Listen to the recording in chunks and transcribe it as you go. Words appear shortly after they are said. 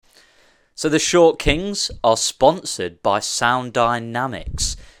So the Short Kings are sponsored by Sound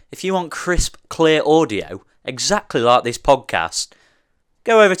Dynamics. If you want crisp, clear audio, exactly like this podcast,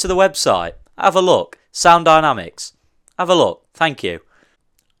 go over to the website, have a look. Sound Dynamics. Have a look. Thank you.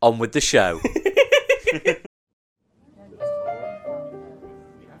 On with the show.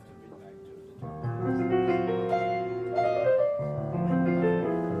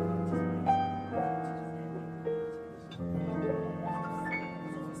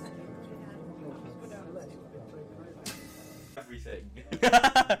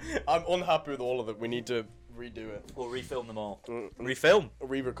 I'm unhappy with all of it. We need to redo it. We'll refilm them all. Refilm?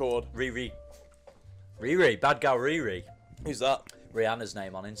 Re-record. Riri, bad gal Riri. Who's that? Rihanna's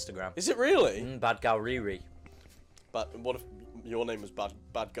name on Instagram. Is it really? Bad gal Riri. But what if your name was bad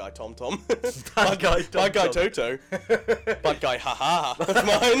guy Tom Tom? Bad guy Tom Bad guy Tom. Toto. Bad guy haha. That's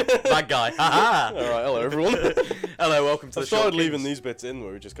mine. Bad guy. Haha. All right, hello everyone. Hello, welcome to I the started Short leaving Kings. these bits in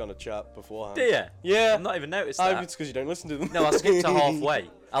where we just kind of chat beforehand. Do you? Yeah. I've not even noticed that. It's because you don't listen to them. No, I skipped to halfway.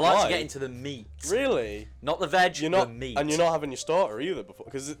 I like Why? to get into the meat. Really? Not the veg, You're not, the meat. and you're not having your starter either before,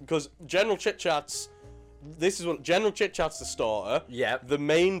 because general chit chats. This is what general chit chats the starter. Yep. The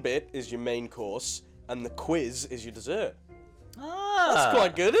main bit is your main course, and the quiz is your dessert. Ah. That's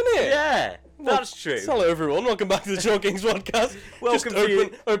quite good, isn't it? Yeah, that's true. Hello everyone, welcome back to the Short Kings podcast. Welcome Just to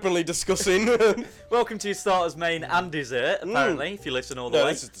you. openly discussing. Welcome to your starters, main, and dessert. Apparently, if you listen all the No,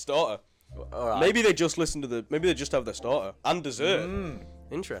 way. this is the starter. All right. Maybe they just listen to the. Maybe they just have their starter and dessert.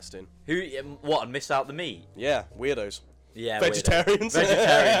 Interesting. Who? What? And miss out the meat? Yeah, weirdos. Yeah. Vegetarians. weirdo.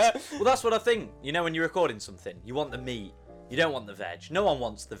 Vegetarians. Well, that's what I think. You know, when you're recording something, you want the meat. You don't want the veg. No one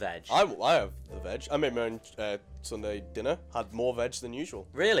wants the veg. I have the veg. I made my own Sunday dinner. Had more veg than usual.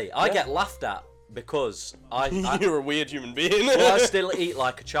 Really? I Yeah. get laughed at because I You're a weird human being. well, I still eat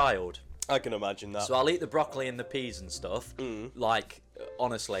like a child. I can imagine that. So I'll eat the broccoli and the peas and stuff. Like,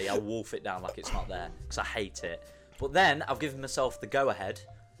 honestly, I'll wolf it down like it's not there because I hate it. But then I've given myself the go-ahead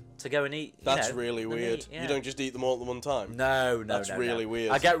to go and eat. That's really the weird. meat, yeah. You don't just eat them all at one time. No, That's really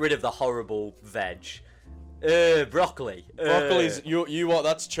weird. I get rid of the horrible veg. Broccoli. Broccoli's you what?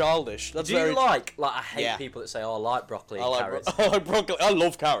 That's childish. That's Do very. you like? Like, I hate Yeah. people that say, "Oh, I like broccoli I and like, carrots." I like broccoli. I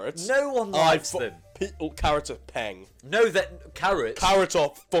love carrots. No one likes them. Carrots are peng. No, that carrots. Carrots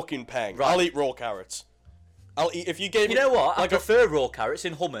are fucking peng. Right. I'll eat raw carrots. I'll eat if you gave me. You know what? I Like prefer raw carrots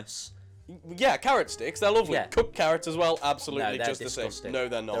in hummus. yeah, carrot sticks. They're lovely. Yeah. Cooked carrots as well. No, Absolutely they're just the disgusting. same. No,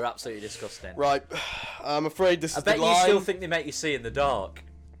 they're not. They're absolutely disgusting. Right. I'm afraid this I is bet the you line. still think they make you see in the dark.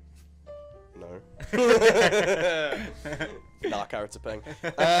 No. Nah, carrots are peng.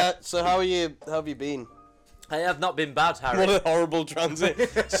 So how are you? How have you been? I have not been bad, Harry. What a horrible transit.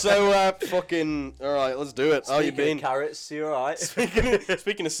 So fucking. All right, let's do it. How you Speaking been? of carrots, you alright?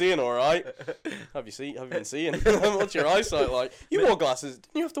 Speaking of seeing, all right. Have you been seeing? What's your eyesight like? You wore glasses.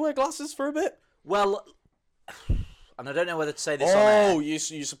 Didn't you have to wear glasses for a bit? Well, and I don't know whether to say this on air. Oh, you're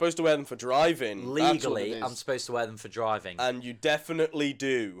supposed to wear them for driving. That's what it Legally, is. I'm supposed to wear them for driving. And you definitely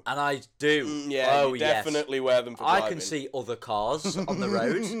do. And I do. Yeah, oh, you definitely wear them for driving. I can see other cars on the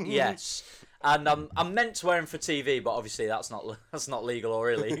road. Yes. And I'm meant to wear them for TV, but obviously that's not legal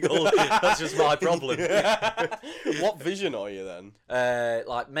or illegal. That's just my problem. What vision are you then?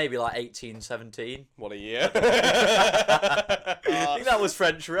 Maybe 18, 17. What a year. I think that was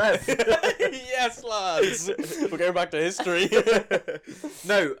French Rev. Yes, lads. We're going back to history.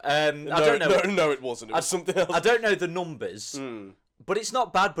 No, I don't know. No, it wasn't. It was something else. I don't know the numbers, but it's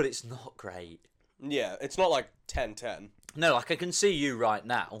not bad, but it's not great. Yeah, it's not like 10-10. No, like I can see you right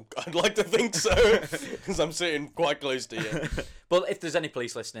now. I'd like to think so, because I'm sitting quite close to you. But if there's any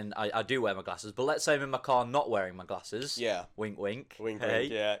police listening, I do wear my glasses. But let's say I'm in my car not wearing my glasses. Yeah. Wink, wink. Wink, Hey.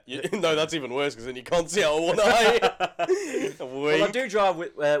 wink, yeah. No, that's even worse, because then you can't see out of one eye. Well, Wink. I do drive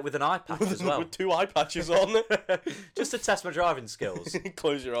with an eye patch as well, With 2 eye patches on. just to test my driving skills.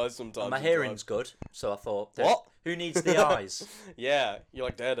 Close your eyes sometimes. My and hearing's good, so I thought, What? Who needs the eyes? drive. Yeah, you're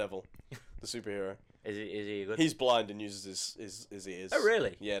like Daredevil, the superhero. Is he good? He's blind and uses his ears. Oh,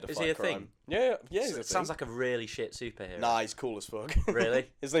 really? Yeah, to Is fight he a crime. thing? Yeah, he's a It sounds thing. like a really shit superhero. Nah, he's cool as fuck. Really?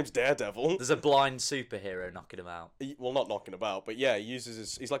 His name's Daredevil. There's a blind superhero knocking him out. Well, not knocking about, but yeah, he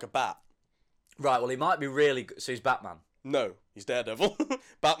uses he's like a bat. Right, well, he might be really good. So he's Batman. No, he's Daredevil.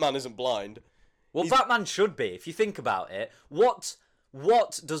 Batman isn't blind. Well, Batman should be, if you think about it. What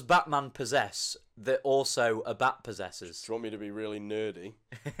does Batman possess that also a bat possesses? Do you want me to be really nerdy?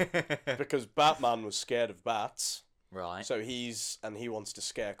 Because Batman was scared of bats, Right. so he wants to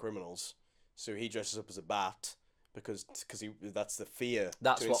scare criminals. So he dresses up as a bat, because that's the fear.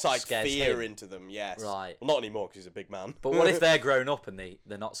 That's to what incite scares fear him. into them. Yes. Right. Well, not anymore because he's a big man. But what if they're grown up and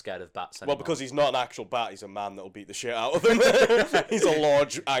they're not scared of bats anymore? Well, because he's not an actual bat, he's a man that'll beat the shit out of them. He's a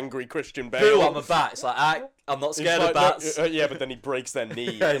large, angry Christian Bale. Boo, I'm a bat. It's like, I'm not He's scared like, of bats. No, yeah, but then he breaks their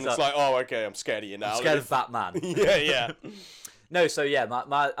knee, Yeah, and he's it's like, oh, okay, I'm scared of you now. I'm scared of Batman. Yeah. No, so yeah,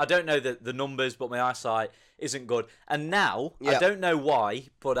 my I don't know the numbers, but my eyesight isn't good. And now, I Yeah. don't know why,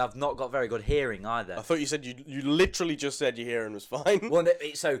 but I've not got very good hearing either. I thought you said you literally just said your hearing was fine. Well,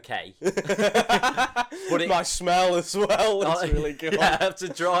 it's okay. But My smell as well. It's really good. Yeah, I have to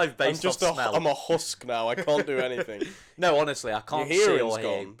drive based off smell. I'm a husk now. I can't do anything. No, honestly, I can't Your see hearing's or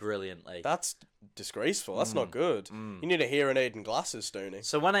hear gone. brilliantly. That's disgraceful. That's not good. You need a hearing aid and glasses, Stoney.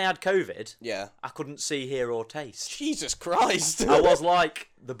 So when I had COVID, Yeah. I couldn't see, hear, or taste. Jesus Christ. I was like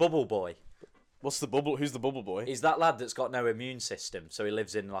the bubble boy. What's the bubble? Who's the bubble boy? He's that lad that's got no immune system, so he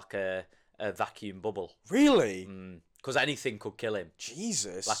lives in like a vacuum bubble. Really? Because anything could kill him.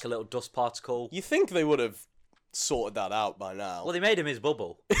 Jesus. Like a little dust particle. You think they would have sorted that out by now? Well, they made him his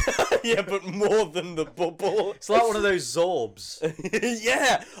bubble. Yeah, but more than the bubble. It's like one of those Zorbs.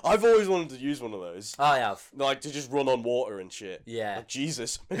 Yeah, I've always wanted to use one of those. I have. Like, to just run on water and shit. Yeah. Like,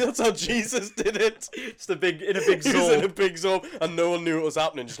 Jesus. Maybe that's how Jesus did it. It's in a big He was in a Zorb. big zorb, and no one knew what was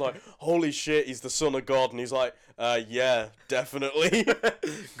happening. Just like, holy shit, he's the son of God. And he's like, yeah, definitely.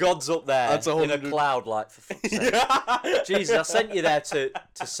 God's up there That's in a 100. cloud, like, for fuck's sake. Yeah. Jesus, I sent you there to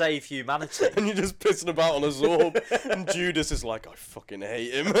save humanity. And you're just pissing about on a zorb. And Judas is like, I fucking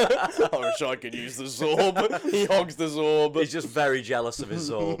hate him. I wish I could use the zorb. He hogs the zorb. He's just very jealous of his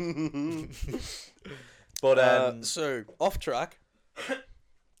Zorb. But, So, off track.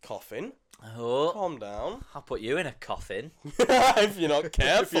 Coughing. oh, Calm down. I'll put you in a coffin. If you're not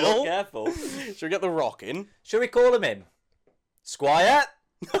careful. If you're not careful. Should we get the rock in? Should we call him in? Squire?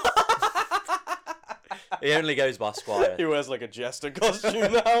 He only goes by Squire. He wears like a jester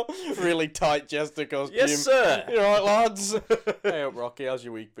costume now. Really tight jester costume. Yes, sir. You alright, lads? Hey up, Rocky. How's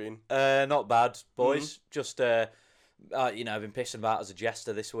your week been? Not bad, boys. Just, I've been pissing about as a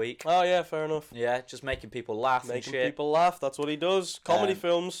jester this week. Oh, yeah, fair enough. Yeah, just making people laugh and Making shit. people laugh. That's what he does. Comedy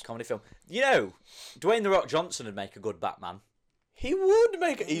films. Comedy film. You know, Dwayne The Rock Johnson would make a good Batman. He would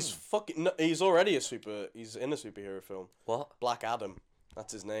make it. He's fucking. No, he's already He's in a superhero film. What? Black Adam.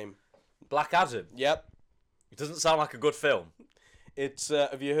 That's his name. Black Adam? Yep. It doesn't sound like a good film. It's.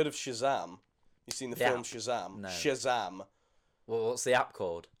 Have you heard of Shazam? You seen the The film app? Shazam? No. Shazam. Well, what's the app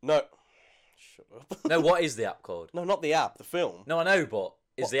called? No. Shut up. No, what is the app called? No, not the app. The film. No, I know, but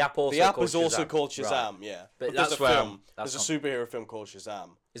is the app also The app called is also Shazam? called Shazam. Right. Yeah. But there's that's a where film. that's There's a superhero film called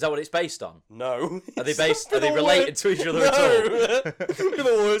Shazam. Is that what it's based on? No. Are they It's based? not Are they the related word- to each other at all? No. You're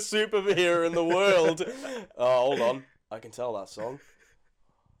the worst superhero in the world. Oh, hold on. I can tell that song.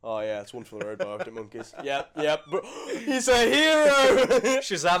 Oh, yeah, it's One for the Road by Arctic Monkeys. Yep. But he's a hero!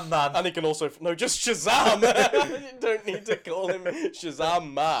 Shazam Man. And he can also... No, just Shazam! You don't need to call him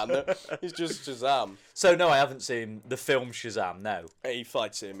Shazam Man. He's just Shazam. So no, I haven't seen the film Shazam. No. He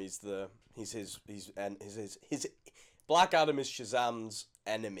fights him. He's his Black Adam is Shazam's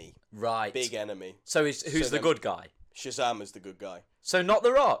enemy. Right. Big enemy. So who's So the then- good guy? Shazam is the good guy. So not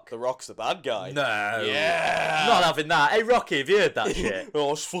The Rock. The Rock's the bad guy. No. Yeah. Not having that. Hey Rocky, have you heard that shit?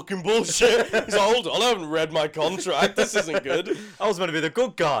 Oh, it's fucking bullshit. He's like, hold on, I haven't read my contract. This isn't good. I was meant to be the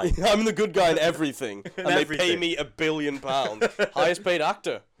good guy. I'm the good guy in everything. And they pay everything. me £1 billion. Highest paid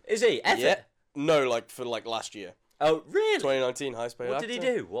actor. Is he? Ever? Yeah. No, for last year. Oh, really? 2019, highest paid What actor. did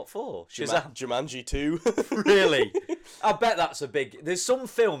he do? What for? Shazam. Jumanji 2. Really? I bet that's a big... There's some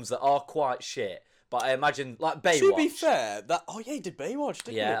films that are quite shit, but I imagine, like Baywatch. To be fair, he did Baywatch,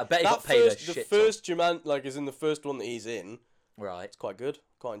 didn't he? Yeah, I bet he that got paid a first, shit The ton. first Jumanji, is in the first one that he's in. Right. It's quite good.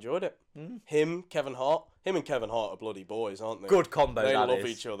 Quite enjoyed it. Him, Kevin Hart. Him and Kevin Hart are bloody boys, aren't they? Good combo, They that love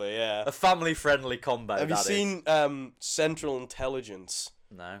is. each other, yeah. A family-friendly combo, Have you that is. seen Central Intelligence?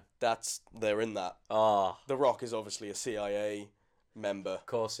 No. They're in that. Oh, The Rock is obviously a CIA member. of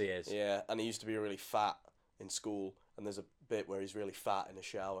course he is. Yeah, and he used to be really fat in school. And there's a bit where he's really fat in the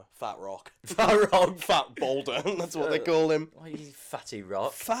shower. Fat Rock. Fat Rock. Fat Boulder. That's what they call him. Oh, you fatty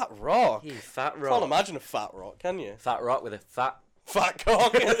rock. Fat Rock. You fat Can't rock. imagine a fat rock, can you? Fat rock with a fat... Fat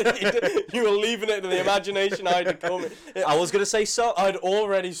cock. You were leaving it to the imagination. I had to come. I was going to say sock. I'd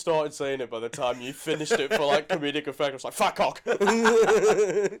already started saying it by the time you finished it for comedic effect. I was like, fat cock.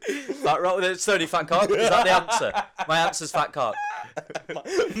 Fat rock with a stony fat cock. Is that the answer? My answer's fat cock.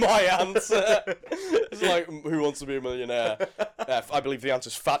 My answer. It's like, who wants to be a millionaire? I believe the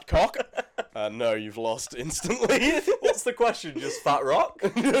answer's fat cock. No, you've lost instantly. What's the question? Just fat rock?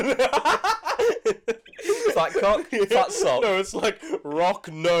 Fat Fat cock, fat sock. No, it's like rock,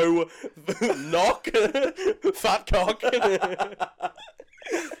 no, knock, fat cock.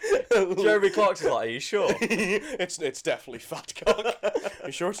 Jeremy Clarkson's like, are you sure? It's definitely fat cock.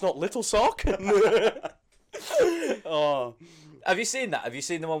 You sure it's not little sock? Oh. Have you seen that? Have you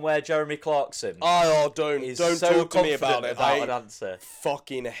seen the one where Jeremy Clarkson Don't is don't so talk to me about it. confident I an answer?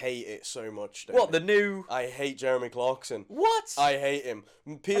 fucking hate it so much. What, the David. new... I hate Jeremy Clarkson. What? I hate him.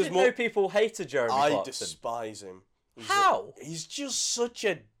 I Piers didn't know people hated Jeremy I Clarkson. despise him. How? He's just such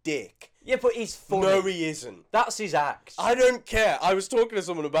a dick. Yeah, but he's funny. No, he isn't. That's his act. I don't care. I was talking to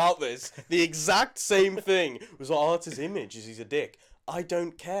someone about this. The exact same thing was like, oh, it's his image. Is he's a dick? I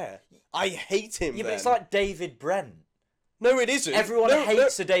don't care. I hate him. Yeah, but then. it's like David Brent. No, it isn't. Everyone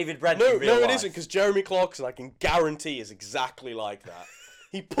hates a David Brent No, in real no, life. it isn't, because Jeremy Clarkson, I can guarantee, is exactly like that.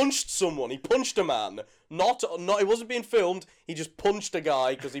 He punched someone. He punched a man. Not. It wasn't being filmed. He just punched a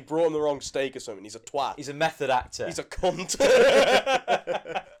guy because he brought him the wrong steak or something. He's a twat. He's a method actor. He's a cunt.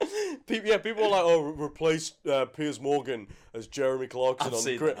 People are like, oh, replace Piers Morgan as Jeremy Clarkson I've on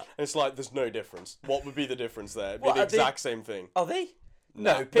seen Grit. that. And it's like, there's no difference. What would be the difference there? It'd be What, the are they- exact same thing. Are they?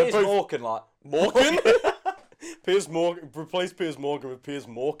 Nah, No, they're Piers both- Morgan, like... Morgan? Piers Morgan. Replace Piers Morgan with Piers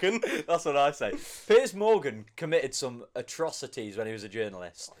Morgan. That's what I say. Piers Morgan committed some atrocities when he was a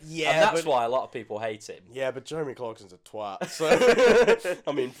journalist. Yeah, and that's but- why a lot of people hate him. Yeah, but Jeremy Clarkson's a twat. So,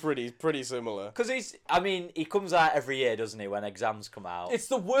 I mean, pretty similar. Because he comes out every year, doesn't he, when exams come out? It's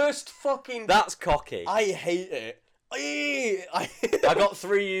the worst fucking... That's cocky. I hate it. I got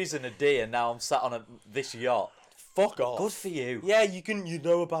 3 U's and a D, and now I'm sat on this yacht. Fuck off. Good for you. Yeah, you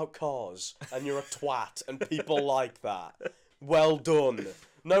know about cars, and you're a twat, and people like that. Well done.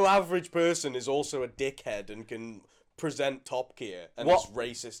 No average person is also a dickhead and can present Top Gear and What- is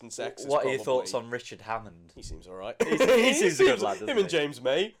racist and sexist. What are your probably. thoughts on Richard Hammond? He seems alright. He seems a good lad, doesn't Him and he? James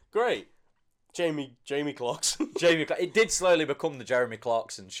May, great. Jamie Clarkson. It did slowly become the Jeremy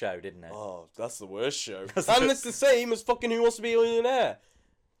Clarkson show, didn't it? Oh, that's the worst show. That's And the- it's the same as fucking Who Wants to Be a Millionaire.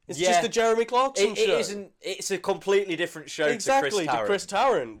 It's Yeah. just the Jeremy Clarkson It show. isn't. It's a completely different show Exactly, to Chris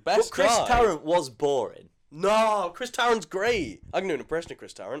Tarrant. Tarrant. Best But Chris guy. Tarrant was boring. No, Chris Tarrant's great. I can do an impression of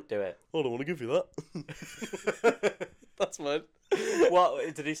Chris Tarrant. Do it. Oh, I don't want to give you that. That's mine.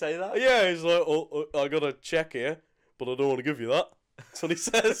 What did he say that? Yeah, he's like, oh, I got a check here, but I don't want to give you that. That's what he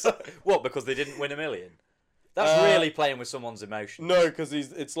says. What? Because they didn't win $1 million. That's really playing with someone's emotions. No, because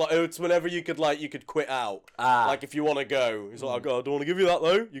it's whenever you could quit out. Ah. Like if you want to go, he's like, I don't want to give you that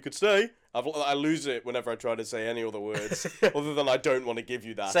though. You could stay. I lose it whenever I try to say any other words other than I don't want to give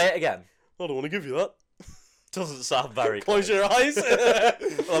you that. Say it again. I don't want to give you that. Doesn't sound very. Close your eyes.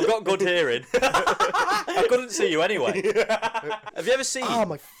 Well, I've got good hearing. I couldn't see you anyway. Have you ever seen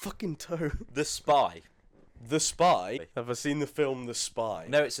my fucking toe. The Spy? The Spy? Have I seen the film The Spy?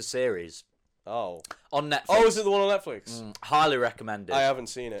 No, it's a series Oh. on Netflix. Oh, is it the one on Netflix? Highly recommended. I haven't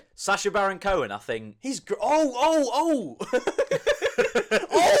seen it. Sacha Baron Cohen, I think. He's oh. Oh.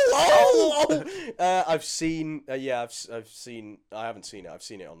 I've seen. I've seen. I haven't seen it. I've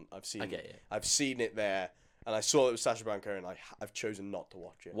seen it on. I get you. I've seen it there, and I saw it was Sacha Baron Cohen. I've chosen not to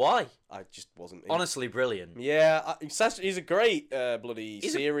watch it. Why? I just wasn't. Honestly, brilliant. Yeah, Sacha. He's a great bloody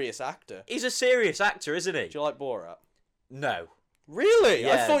He's a- serious actor. He's a serious actor, isn't he? Do you like Borat? No. Really?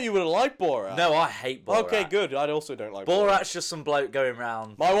 I Yeah. thought you would have liked Borat. No, I hate Borat. Okay, good. I also don't like Borat's just some bloke going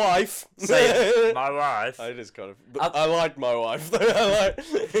round My wife. saying, my wife. It is kind of. But I like my wife. I like.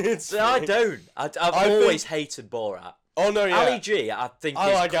 It's. See, I don't. I've I always hated Borat. Oh no, yeah. Ali G, I think I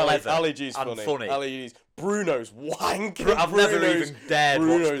is like clever Ali G's and funny. Ali G's Bruno's wank. I've never even dared watch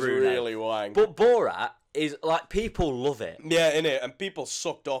Bruno's Bruno. really wank. But Borat is like people love it. Yeah, in it, and people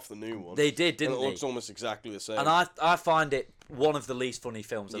sucked off the new one. They did, and didn't it they? looks almost exactly the same. And I find it one of the least funny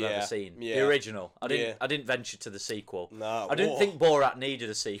films I've Yeah, ever seen. yeah. The original. I Yeah. didn't venture to the sequel. Nah, I didn't whoa. think Borat needed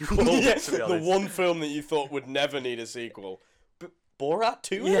a sequel. Yeah, to be the honest. one film that you thought would never need a sequel. Borat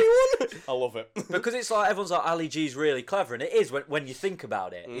 2, Yeah. anyone? I love it. Because it's like everyone's like Ali G's really clever, and it is when you think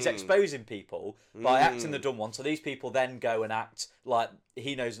about it. He's exposing people by acting the dumb one, so these people then go and act like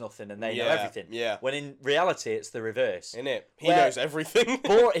he knows nothing and they know Yeah, everything. yeah. When in reality, it's the reverse. In it, he Where- knows everything.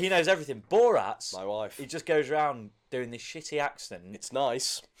 He knows everything. Borat's My wife. he just goes around doing this shitty accent. It's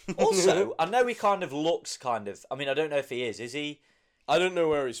nice. Also, I know he kind of looks I mean, I don't know if he is. Is he? I don't know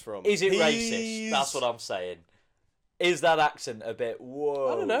where he's from. Is it racist? That's what I'm saying. Is that accent a bit?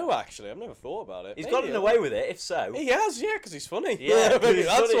 Whoa. I don't know. Actually, I've never thought about it. He's Maybe, gotten away with it. If so, He has, yeah, because he's funny. Yeah, maybe he's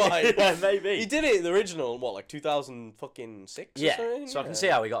that's funny. why. Yeah, maybe. He did it in the original, what, like 2006 or yeah. something? So I can Yeah. see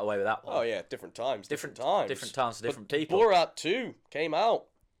how he got away with that one. Oh yeah, different times. Different times. different times to But different people. Borat 2 came out.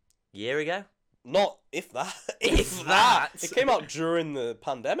 Year ago. Not if that. If that. It came out during the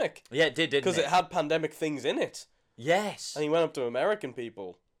pandemic. Yeah, it did, didn't it? Because it had pandemic things in it. Yes. And he went up to American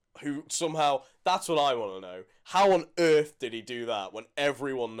people who somehow... That's what I want to know. How on earth did he do that when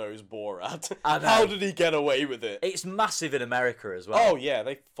everyone knows Borat? I know. How did he get away with it? It's massive in America as well. Oh, yeah,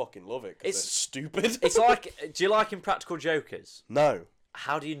 they fucking love it. It's stupid. It's like... Do you like Impractical Jokers? No.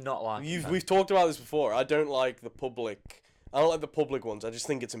 How do you not like it? We've talked about this before. I don't like the public... I don't like the public ones. I just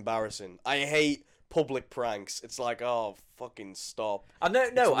think it's embarrassing. I hate public pranks. It's like, oh, fucking stop. I know,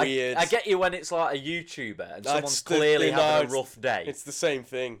 no, It's weird. I get you when it's like a YouTuber and someone's That's the- clearly no, having a it's- rough day. It's the same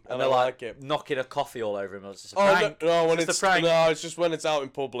thing, and and I they're like like it. knocking a coffee all over him. It's just a Oh prank. no, when Just a it's prank. no, it's just when it's out in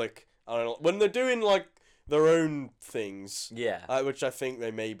public. I don't know. When they're doing like their own things, Yeah. which I think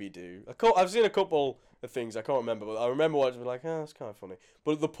they maybe do. I've seen a couple of things I can't remember, but I remember watching like, oh, that's kind of funny.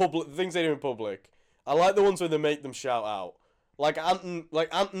 But the things they do in public, I like the ones where they make them shout out, like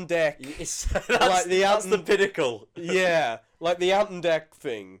Anton Deck. That's, Like the that's the Anton- pinnacle. Yeah, like the Anton Deck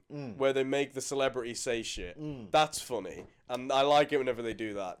thing, where they make the celebrity say shit. That's funny, and I like it whenever they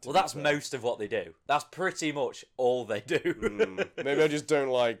do that. Well, that's most of what they do. That's pretty much all they do. Maybe I just don't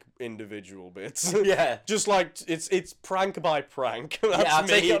like individual bits. Yeah. Just like it's prank by prank. That's Yeah, I'll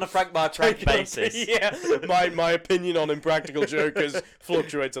take me. it on a prank by prank basis. Yeah, my opinion on Impractical Jokers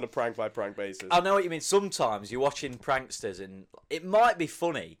fluctuates on a prank by prank basis. I know what you mean. Sometimes you're watching pranksters and it might be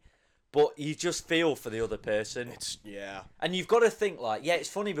funny, but you just feel for the other person. Yeah, And you've got to think like, yeah, it's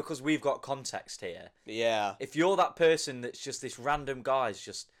funny because we've got context here. yeah. If you're that person that's just this random guy's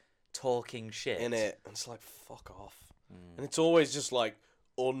just talking shit. In it, and it's like fuck off. And it's always just like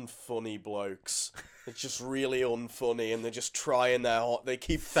unfunny blokes. It's just really unfunny, and they're just trying their hot. They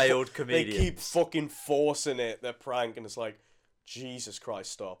keep Failed They keep comedians. fucking forcing it. Their prank, and it's like, Jesus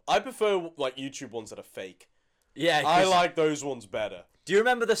Christ, stop. I prefer like YouTube ones that are fake. Yeah, I 'cause- like those ones better. Do you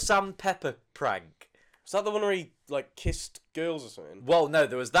remember the Sam Pepper prank? Was that the one where he like kissed girls or something? Well, no,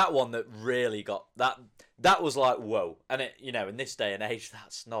 there was that one that really got that. That was like whoa, and it, you know, in this day and age,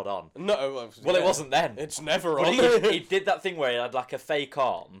 that's not on. No, Well, it yeah. wasn't then. It's never But on. he did that thing where he had like a fake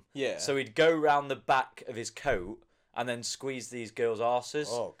arm. Yeah. So he'd go round the back of his coat and then squeeze these girls' arses.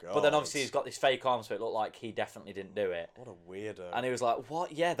 Oh, But then God. obviously he's got this fake arm, so it looked like he definitely didn't do it. What a weirdo. And he was like,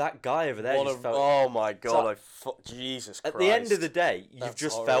 "What? Yeah, that guy over there What just a, felt." oh my God! So- Jesus Christ. At the end of the day, you've That's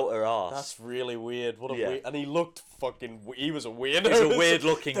just horrible. felt her arse. That's really weird. What a Yeah. weird. And he looked fucking. He was a weirdo. He's a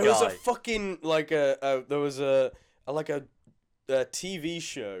weird-looking There was a guy. fucking like there was a TV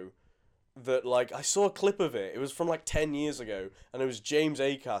show that like I saw a clip of it. It was from like 10 years ago, and it was James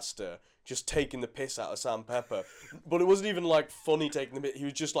Acaster just taking the piss out of Sam Pepper. But it wasn't even like funny taking the piss. He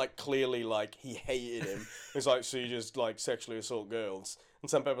was just like clearly like he hated him. It was like, so you just like sexually assault girls? And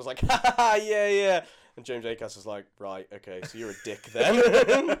Sam Pepper's like, ha ha ha, yeah, yeah. And James Acaster's like, right, okay, so you're a dick then.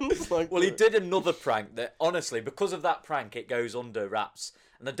 It's like, Well, he did another prank that, honestly, because of that prank, it goes under wraps.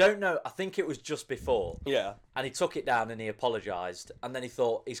 And I don't know, I think it was just before. Yeah. And he took it down and he apologised. And then he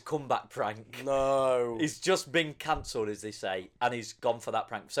thought, his comeback prank. No. He's just been cancelled, as they say, and he's gone for that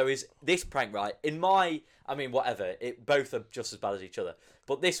prank. So is this prank, right? I mean, whatever. Both are just as bad as each other.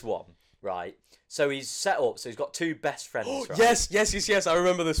 But this one, right? So he's set up, so he's got two best friends, right? Yes. I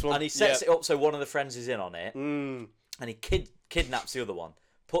remember this one. And he sets it up so one of the friends is in on it. Mm. And he kidnaps the other one,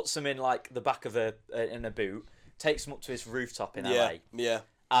 puts them in like the back of in a boot, takes them up to his rooftop in LA. Yeah.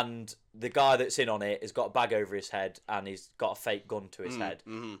 And the guy that's in on it has got a bag over his head and he's got a fake gun to his head.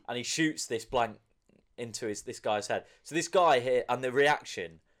 Mm-hmm. And he shoots this blank into this guy's head. So this guy here, and the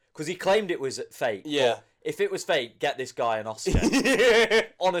reaction, because he claimed it was fake. Yeah. But if it was fake, get this guy an Oscar.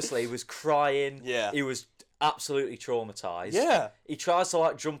 Honestly, he was crying. Yeah. He was absolutely traumatized. Yeah. He tries to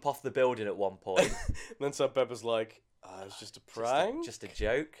like jump off the building at one point. And then Sam Pepper's like, it's just a prank. Just a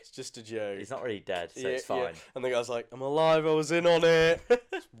joke. It's just a joke. He's not really dead, so Yeah, it's fine. yeah. And the guy's like, I'm alive, I was in on it.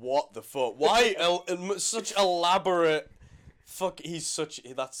 What the fuck? Why such elaborate... Fuck,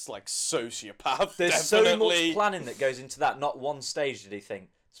 that's like sociopath. There's definitely. so much planning that goes into that. Not one stage did he think,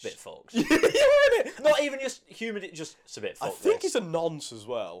 it's a bit fucked. Yeah, isn't it? Not even just humoured it, just it's a bit I fucked. think this. he's a nonce as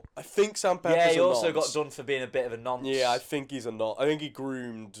well. I think Sam Pepper's Yeah, he a also nonce. got done for being a bit of a nonce. Yeah, I think he's a nonce. I think he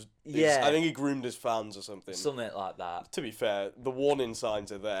groomed... Yeah. I think he groomed his fans or something. Something like that. To be fair, the warning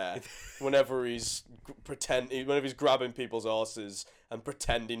signs are there. Whenever he's whenever he's grabbing people's asses and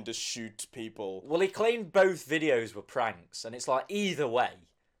pretending to shoot people. Well, he claimed both videos were pranks, and it's like, either way,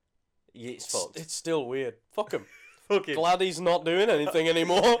 it's fucked. It's still weird. Fuck him. fucking... Glad he's not doing anything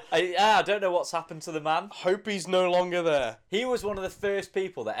anymore. I don't know what's happened to the man. Hope he's no longer there. He was one of the first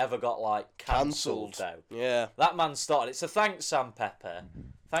people that ever got, like, cancelled, though. Yeah. That man started it. So thanks, Sam Pepper,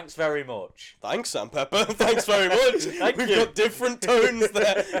 Thanks very much. Thanks, Sam Pepper. Thanks very much. We've got different tones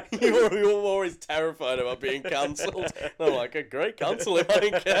there. You're always terrified about being cancelled. I'm like, great, cancel him. I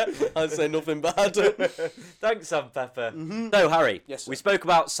don't care. I say nothing bad. Thanks, Sam Pepper. So, Harry, Yes, sir. we spoke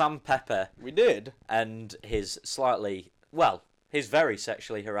about Sam Pepper We did. and his his very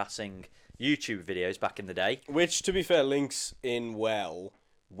sexually harassing YouTube videos back in the day. Which, to be fair, links in well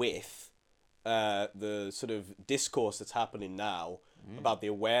with the sort of discourse that's happening now about the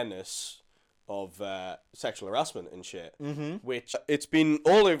awareness of sexual harassment and shit. Which it's been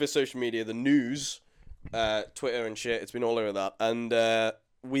all over social media, the news, Twitter and shit. It's been all over that, and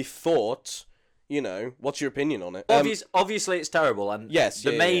we thought, what's your opinion on it? Obviously, it's terrible, and Yes,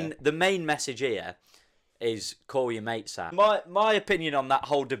 the main message here is call your mate Sam. My opinion on that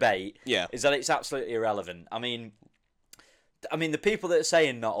whole debate is that it's absolutely irrelevant. I mean, the people that are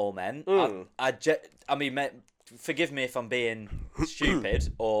saying not all men, forgive me if I'm being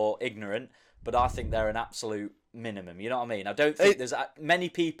stupid or ignorant, but I think they're an absolute minimum. You know what I mean? I don't think there's many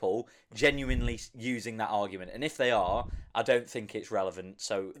people genuinely using that argument, and if they are, I don't think it's relevant.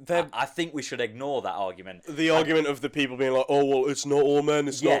 So I think we should ignore that argument. The argument of the people being like, oh, well, it's not all men,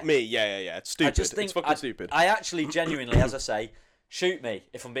 it's not me. Yeah. It's stupid. I just think it's fucking stupid. I actually genuinely, as I say, shoot me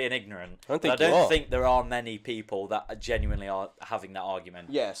if I'm being ignorant. I I don't think there are many people that genuinely are having that argument.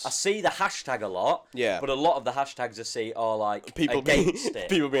 Yes. I see the hashtag a lot, but a lot of the hashtags I see are like against it.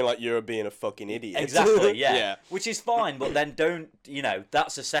 People being like, you're being a fucking idiot. Exactly, yeah. Which is fine, but then don't,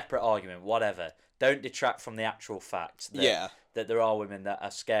 that's a separate argument, whatever. Don't detract from the actual fact that there are women that are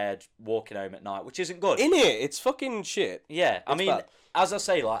scared walking home at night, which isn't good. It's fucking shit. Yeah, I mean, bad. as I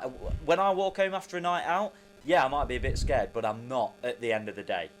say, like, when I walk home after a night out, yeah, I might be a bit scared, but I'm not at the end of the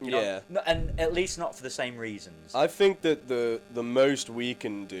day. You know? And at least not for the same reasons. I think that the most we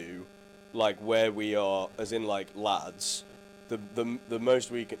can do, like where we are, as in like lads, the most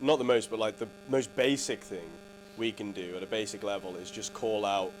we can, not the most, but like the most basic thing we can do at a basic level is just call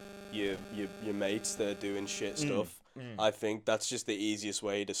out your mates that are doing shit stuff. I think that's just the easiest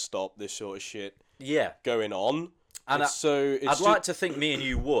way to stop this sort of shit going on. And I'd like to think me and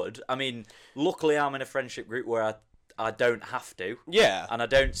you would. I mean, luckily I'm in a friendship group where I don't have to. Yeah. And I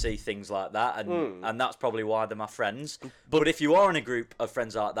don't see things like that, and that's probably why they're my friends. But if you are in a group of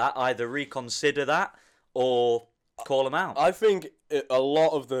friends like that, either reconsider that or call them out. I think a lot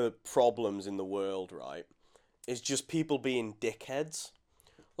of the problems in the world, right, is just people being dickheads.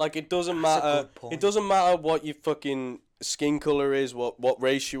 Like, it doesn't matter. It doesn't matter what your fucking skin color is, what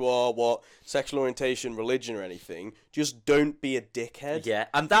race you are, what sexual orientation, religion, or anything. Just don't be a dickhead. Yeah,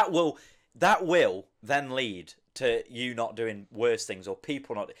 and that will then lead to you not doing worse things or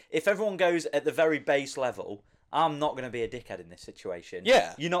people not. If everyone goes at the very base level, I'm not going to be a dickhead in this situation.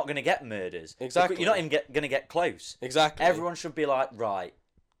 Yeah, you're not going to get murders. Exactly. You're not even going to get close. Exactly. Everyone should be like, right,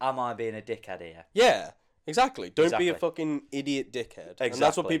 am I being a dickhead here? Yeah. Exactly. Don't be a fucking idiot dickhead. Exactly. And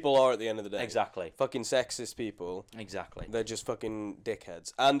that's what people are at the end of the day. Exactly. Fucking sexist people. Exactly. They're just fucking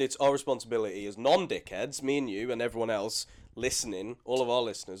dickheads. And it's our responsibility as non-dickheads, me and you and everyone else listening, all of our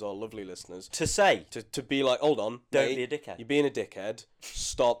listeners, our lovely listeners, to say. To be like, hold on. Don't mate, be a dickhead. You're being a dickhead.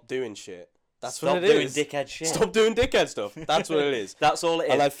 Stop doing shit. That's Stop what it is. doing dickhead shit. Stop doing dickhead stuff. That's what it is. That's all it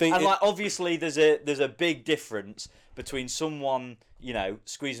is. And I think like, obviously there's a big difference between someone,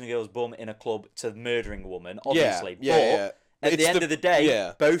 squeezing a girl's bum in a club to murdering a woman, obviously. Yeah. At the end of the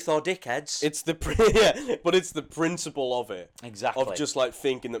day, both are dickheads. It's but it's the principle of it. Exactly. Of just like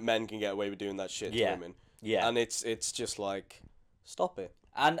thinking that men can get away with doing that shit to women. Yeah. And it's just like, stop it.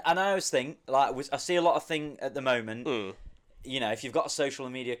 And I always think, like, I see a lot of thing at the moment. If you've got a social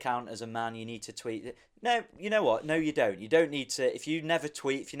media account as a man, you need to tweet. No, you know what? No, you don't. You don't need to. If you never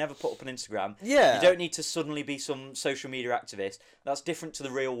tweet, if you never put up on Instagram, you don't need to suddenly be some social media activist. That's different to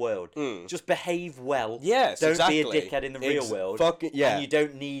the real world. Just behave well. Yes, don't exactly. be a dickhead in the real world. And you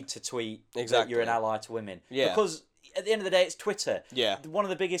don't need to tweet that you're an ally to women. Yeah. Because at the end of the day, it's Twitter. Yeah. One of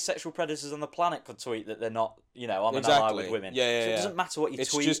the biggest sexual predators on the planet could tweet that they're not, I'm an ally with women. Yeah, so it doesn't matter what you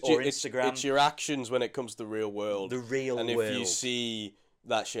tweet or Instagram. It's your actions when it comes to the real world. The real world. And if you see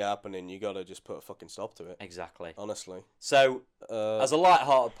that shit happening, you gotta just put a fucking stop to it. Exactly. Honestly. So, as a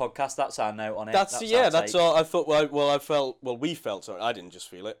light-hearted podcast, that's our note on it. That's all. I thought. We felt. Sorry, I didn't just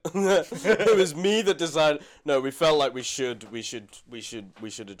feel it. It was me that decided. No, we felt like we should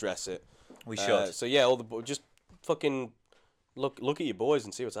address it. We should. So yeah, just fucking look at your boys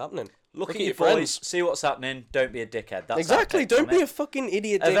and see what's happening. Look at your boys, see what's happening. Don't be a dickhead. That's exactly. Don't be a fucking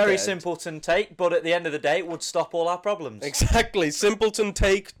idiot. A very simpleton take, but at the end of the day, it would stop all our problems. Exactly. Simpleton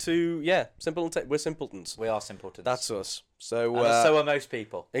take to simpleton take. We're simpletons. We are simpletons. That's us. So, And so are most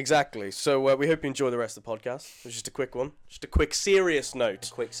people. exactly. So we hope you enjoy the rest of the podcast. It was just a quick one. Just a quick serious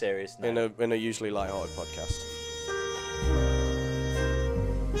note. Quick, serious note. In a usually light-hearted podcast.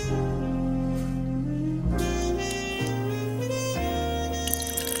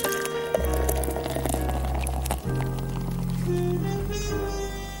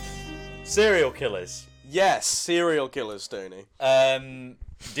 Serial killers. Yes, serial killers, Stoney.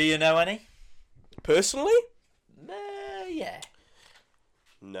 Do you know any? Personally? Yeah.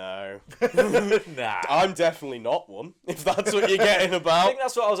 No. Nah. I'm definitely not one, if that's what you're getting I about. think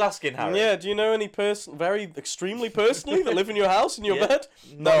that's what I was asking, Harry. Yeah, do you know any very extremely personally that live in your house, in your Yeah. bed?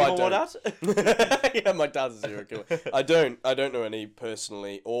 Not No, I your don't. dad? Yeah, my dad's a serial killer. I don't know any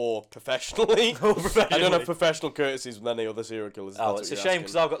personally or professionally. I don't have professional courtesies with any other serial killers. Oh, it's a shame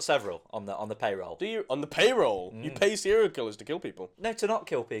because I've got several on the payroll. Do you on the payroll? You pay serial killers to kill people. No, to not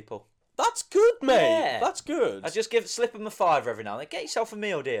kill people. That's good, mate. Yeah. That's good. I just slip them a $5 every now and then. Get yourself a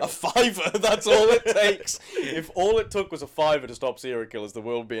meal deal. A $5. That's all it takes. If all it took was a $5 to stop serial killers, the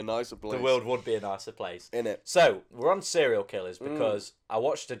world would be a nicer place. The world would be a nicer place. Innit? So, we're on serial killers because I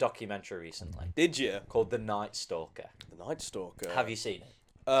watched a documentary recently Did you? called The Night Stalker. The Night Stalker. Have you seen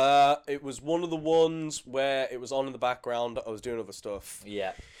it? It was one of the ones where it was on in the background. I was doing other stuff.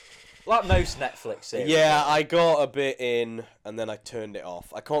 Yeah. Like most Netflix series. Yeah, I got a bit in and then I turned it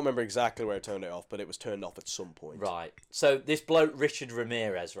off. I can't remember exactly where I turned it off, but it was turned off at some point. Right. So, this bloke, Richard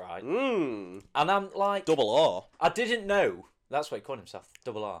Ramirez, right? Mmm. And I'm like... Double R. I didn't know. That's what he called himself.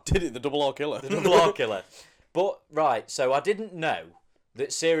 Double R. Did it? The Double R killer. The Double R killer. But, right, so I didn't know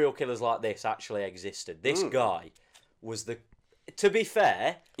that serial killers like this actually existed. This guy was the... To be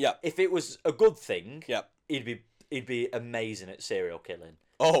fair, Yeah. if it was a good thing, Yeah. he'd be amazing at serial killing.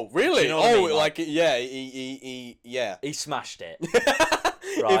 Oh, really? Do you know what I mean? Like, yeah, yeah. He smashed it.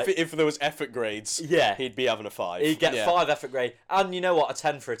 Right. If there was effort grades, Yeah. he'd be having a 5. He'd get yeah. 5 effort grade. And you know what? A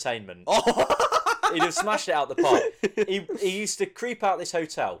 10 for attainment. Oh. He'd have smashed it out the park. He used to creep out this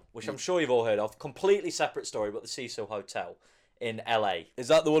hotel, which I'm sure you've all heard of. Completely separate story, but the Cecil Hotel in LA. Is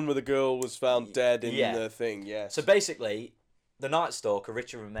that the one where the girl was found dead in Yeah. the thing? Yes. So basically, the Night Stalker,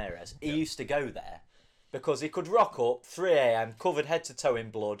 Richard Ramirez, he used to go there because he could rock up 3 a.m. covered head to toe in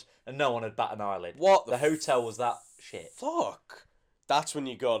blood and no one had bat an eyelid. What The hotel was that shit. Fuck. That's when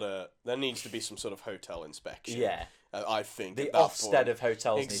you gotta... There needs to be some sort of hotel inspection. Yeah. I think. The at that Ofsted point. of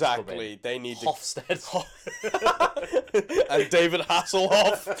hotels Exactly. need to come They need in. Hofstede. to... And David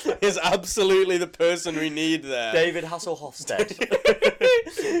Hasselhoff is absolutely the person we need there. David Hasselhoffstead.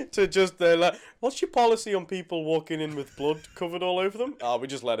 To just, they're like, what's your policy on people walking in with blood covered all over them? We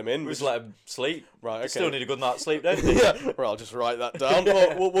just let them in. Just let him sleep. Right, okay. Still need a good night's sleep, don't you? Yeah, right, I'll just write that down.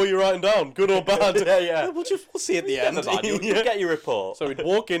 What are you writing down? Good or bad? Yeah. We'll see at the end. Never mind, you'll Yeah. get your report. So we'd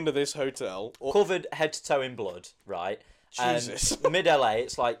walk into this hotel. Covered head to toe in blood, right? Jesus. And mid LA,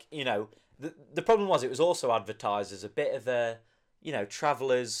 it's like, the problem was it was also advertised as a bit of a,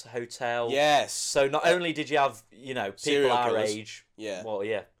 traveller's hotel. Yes. So not only did you have, people Serial our killers. age. Yeah. Well,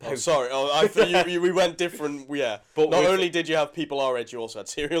 yeah. Oh, sorry. I thought we went different. Yeah. But Not with- only did you have people our age, you also had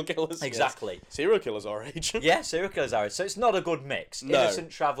serial killers. Yes. Exactly. Serial killers our age. Yeah, serial killers are. So it's not a good mix. No. Innocent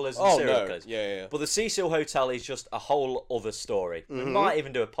travellers and Oh, serial no. killers. Yeah. But the Cecil Hotel is just a whole other story. We might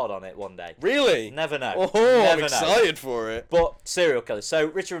even do a pod on it one day. Really? Never know. Oh, Never I'm know. excited for it. But serial killers. So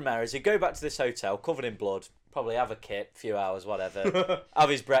Richard Ramirez, he'd go back to this hotel covered in blood, probably have a kip, few hours, whatever. Have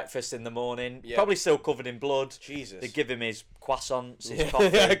his breakfast in the morning, Yeah. probably still covered in blood. Jesus. They give him his croissants, his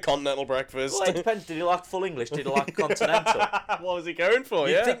coffee. Yeah, continental breakfast. Well, it depends. Did he like full English? Did he like continental? What was he going for?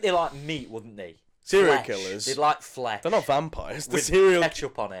 You'd Yeah. think they like meat, wouldn't they? Serial Flesh. killers. They'd like flesh. They're not vampires. The with serial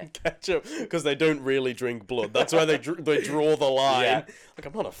ketchup on it. ketchup because they don't really drink blood. That's where they draw the line. Yeah. Like,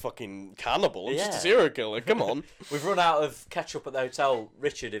 I'm not a fucking cannibal. I'm just Yeah. a serial killer. Come on. We've run out of ketchup at the hotel.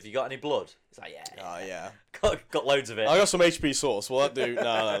 Richard, have you got any blood? He's like, yeah. Oh yeah. Got loads of it. I got some HP sauce. Will that do?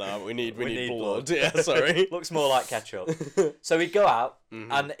 No. We need blood. blood. Yeah, sorry. Looks more like ketchup. So he'd go out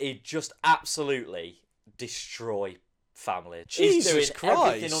and he'd just absolutely destroy families. He's Jesus doing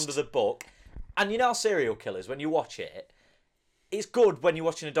everything Christ. under the book. And you know how serial killers, when you watch it, it's good when you're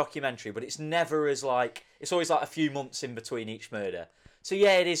watching a documentary, but it's never as like, it's always like a few months in between each murder. So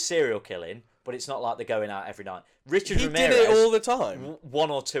yeah, it is serial killing, but it's not like they're going out every night. Richard He Ramirez, did it all the time.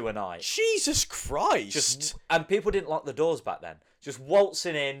 1 or 2 a night. Jesus Christ. And people didn't lock the doors back then. Just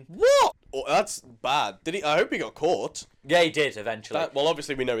waltzing in. What? Oh, that's bad. Did he? I hope he got caught. Yeah, he did eventually. Well,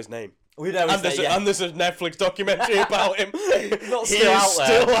 obviously we know his name. We know And there's a Netflix documentary about him. Not He still is out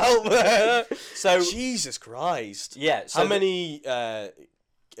there. still out there. So Jesus Christ. yeah, so How many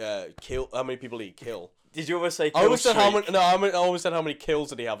kill? How many people did he kill? Did you ever say I kill always said how streak? many. No, I always said how many kills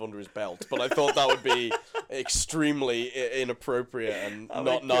did he have under his belt, but I thought that would be extremely inappropriate and How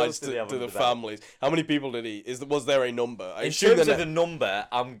many not nice kills did he to have the under the belt? families. How many people did he? Was there a number? I In assume terms that of the number,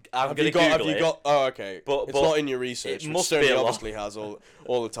 I'm have going you to got? Google Have you it. got? Oh, okay. But- it's but not in your research. it Which must be Stoney a lot. obviously has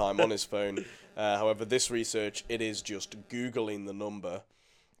all the time on his phone. However, this research, it is just googling the number.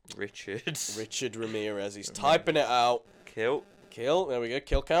 Richard Ramirez. He's typing it out. kill Kill. There we go.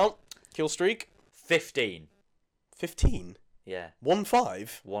 Kill count. Kill streak. 15. 15. Yeah,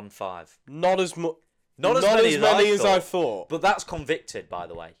 1-5. 1-5. Not as much. Not as many as I I thought. But that's convicted, by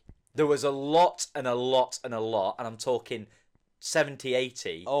the way. There was a lot and a lot and a lot, and I'm talking 70,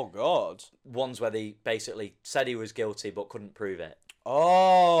 80 Oh God. ones where they basically said he was guilty but couldn't prove it.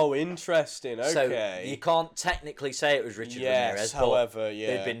 Oh, interesting. Okay. So you can't technically say it was Richard Ramirez, yes. but However,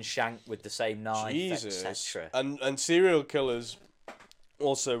 yeah. they'd been shanked with the same knife, Jesus. etc. And serial killers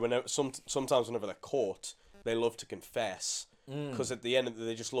also sometimes whenever they're caught, they love to confess because at the end of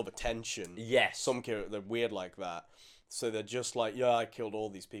they just love attention. Yes. Some kill they're weird like that. So they're just like, yeah, I killed all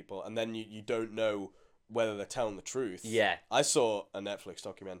these people, and then you don't know whether they're telling the truth. Yeah. I saw a Netflix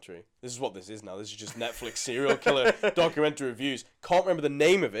documentary. This is what this is now. This is just Netflix serial killer documentary reviews. Can't remember the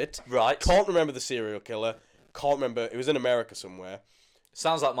name of it. Right. Can't remember the serial killer. Can't remember. It was in America somewhere.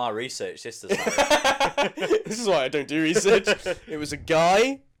 Sounds like my research, this doesn't. This is why I don't do research. It was a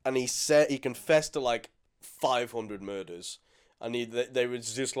guy, and he said he confessed to like 500 murders, and they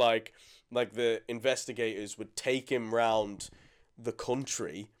was just like the investigators would take him round the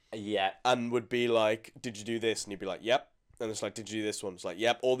country. Yeah. And would be like, did you do this? And he'd be like, yep. And it's like, did you do this one? It's like,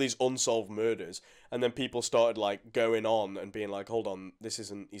 yep. All these unsolved murders. And then people started like going on and being like, hold on, this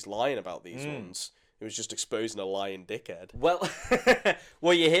isn't, he's lying about these ones. It was just exposing a lying dickhead. Well,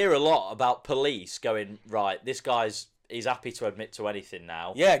 well, you hear a lot about police going, right, this guy's he's happy to admit to anything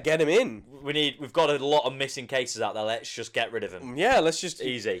now. Yeah, get him in. We've got a lot of missing cases out there. Let's just get rid of him. Yeah, let's just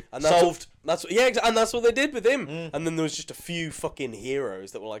Easy. And that's Solved. And that's what they did with him. And then there was just a few fucking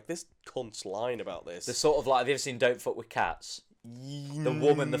heroes that were like, this cunt's lying about this. The sort of like, have you ever seen Don't Fuck with Cats? The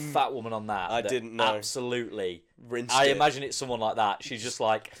woman, the fat woman on that. I that didn't know. Absolutely. Rinsed I it. imagine it's someone like that. She's just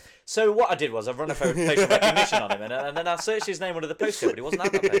like, so what I did was I've run a facial recognition on him, and then I searched his name under the postcode, but he wasn't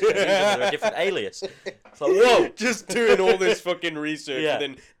at that postcode. He was under a different alias. It's like, whoa! Just doing all this fucking research Yeah.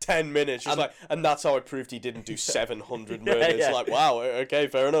 within 10 minutes. Just and that's how I proved he didn't do 700 murders. yeah. Like, wow, okay,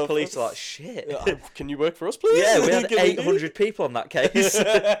 fair enough. Police are like, shit. Can you work for us, please? Yeah, we had Can we do- 800 people on that case.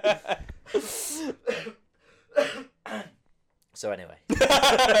 So anyway,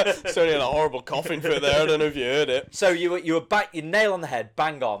 Sorry, had a horrible coughing fit there. I don't know if you heard it. so you were back, you nail on the head,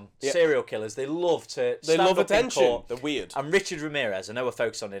 bang on. Yeah. Serial killers, they love to They stand love up in attention. court. They're weird. And Richard Ramirez, I know we're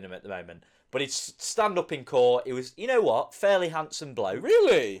focused on him at the moment, but he'd stand up in court. He was, you know what, fairly handsome bloke.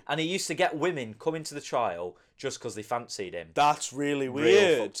 Really? And he used to get women coming to the trial just because they fancied him. That's really Real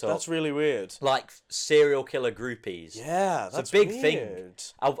weird. fucked up. That's really weird. Like serial killer groupies. Yeah, It's that's a big weird.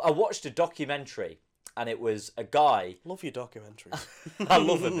 thing. I watched a documentary, and it was a guy. Love your documentaries. I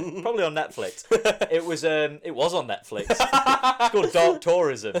love them. Probably on Netflix. It was on Netflix. It's called Dark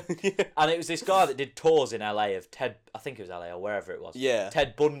Tourism, and it was this guy that did tours in LA of Ted. I think it was LA or wherever it was. Yeah.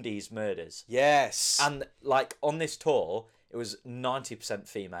 Ted Bundy's murders, Yes. and like on this tour, it was 90%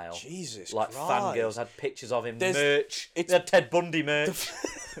 female. Jesus Like Christ. fangirls had pictures of him, There's- merch. it's- They had Ted Bundy merch.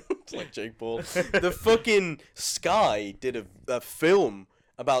 It's like Jake Paul. The fucking Sky did a film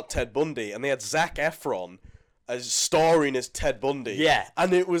about Ted Bundy, and they had Zac Efron as starring as Ted Bundy. Yeah.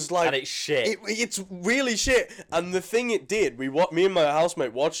 And it was like... And it's shit. It's really shit. And the thing it did, me and my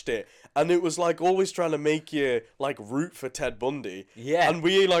housemate watched it, and it was like always trying to make you like root for Ted Bundy. Yeah. And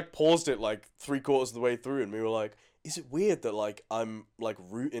we like paused it like 3/4 of the way through, and we were like, is it weird that like I'm like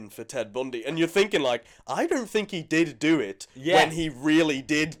rooting for Ted Bundy? And you're thinking like, I don't think he did do it when he really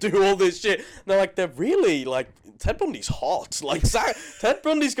did do all this shit. And they're like, they're really like, Ted Bundy's hot. Like Ted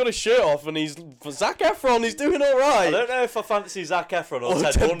Bundy's got a shirt off, and for Zac Efron, he's doing all right. I don't know if I fancy Zac Efron or Or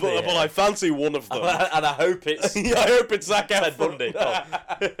Ted Bundy. but I fancy one of them. And I hope it's Yeah, I hope it's Zac Efron. Ted Bundy.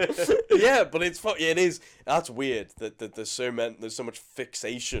 Yeah, but it is. That's weird that there's so much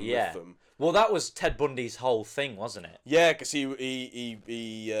fixation with them. Well, that was Ted Bundy's whole thing, wasn't it? Yeah, because he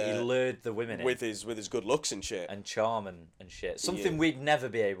He lured the women in with his good looks and shit. and charm and shit. Something we'd never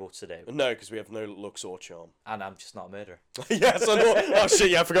be able to do. No, because we have no looks or charm. And I'm just not a murderer. Yes, I know. Oh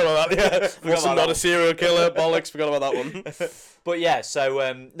shit, yeah, I forgot about that. Yeah, also about not that a serial killer. Bollocks, forgot about that one. But yeah, so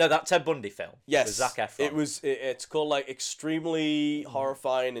no, that Ted Bundy film. Yes, with Zac Efron. It's called like Extremely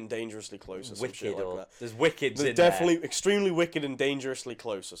Horrifying and Dangerously Close or some Wicked, shit like or that. there's Wickeds There's in definitely Extremely Wicked and Dangerously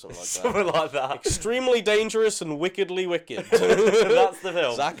Close or something like that. Something like that. Extremely dangerous and wickedly wicked. That's the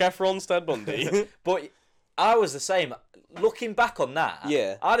film. Zac Efron's Ted Bundy. But I was the same. Looking back on that,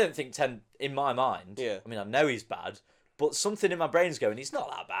 Yeah. I don't think Ted, in my mind, Yeah. I mean, I know he's bad, but something in my brain's going, he's not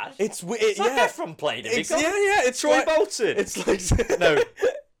that bad. It's Zac yeah. Efron played him. It's, yeah. It's Troy like, Bolton. It's like No.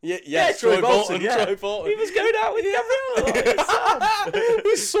 Yeah, Troy Bolton. Yeah. Troy Bolton. He was going out with Gabriella.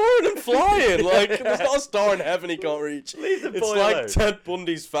 He's soaring and flying. Like, there's not a star in heaven he can't reach. Leave the It's boy like alone. Ted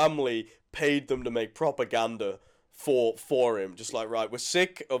Bundy's family paid them to make propaganda for him. Just like, right, we're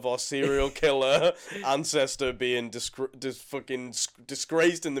sick of our serial killer ancestor being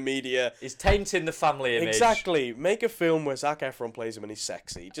disgraced in the media. He's tainting the family image. Exactly. Make a film where Zac Efron plays him and he's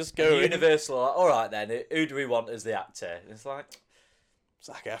sexy. Just go in. Universal, like, all right then, who do we want as the actor? And it's like,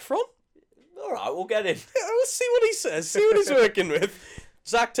 Zac Efron? all right, we'll get him. Yeah, let's see what he says. See what he's working with.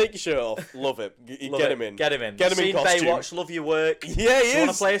 Zach, take your shirt off. Love it. Love Get it. him in. Get him in. Get him in Seen costume. Baywatch, love your work. Yeah, he You want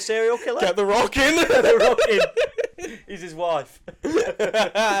to is. play a serial killer? Get the Rock in. The Rock in. He's his wife.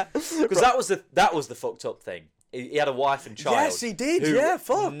 Because that was the fucked up thing. He had a wife and child. Yes, he did. Who Yeah,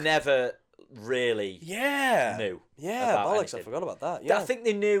 fuck. Never really Yeah. knew. Yeah, about bollocks, anything. I forgot about that. Yeah. I think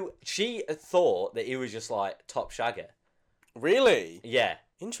they knew. She had thought that he was just like top shagger. Really? Yeah,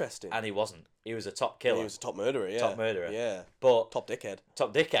 Interesting. and he wasn't. He was a top killer. He was a top murderer, yeah. Top murderer. Yeah. But Top dickhead.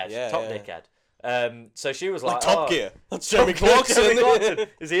 top dickhead. Yeah, top yeah. dickhead. So she was like, Like Top oh, Gear. That's Jeremy Jeremy Clarkson. Clarkson.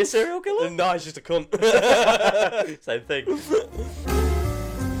 Is he a serial killer? No, he's just a cunt. Same thing.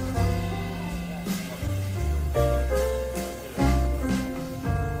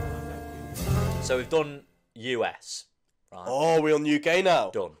 So we've done US, right? Oh, we're on UK now.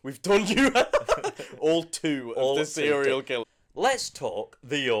 Done. We've done you. All two All of the two serial done. killer. Let's talk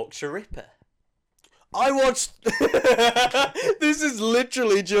the Yorkshire Ripper. I watched. This is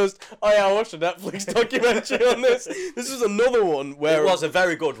literally just. I watched a Netflix documentary on this. This is another one where It was a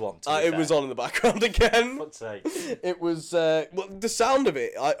very good one. To be it fair. was on in the background again. Fuck's sake. It was. Well, the sound of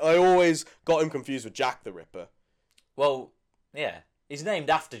it, I always got him confused with Jack the Ripper. Well, yeah, he's named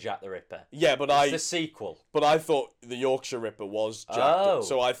after Jack the Ripper. Yeah, but It's the sequel. I thought the Yorkshire Ripper was Jack. Oh.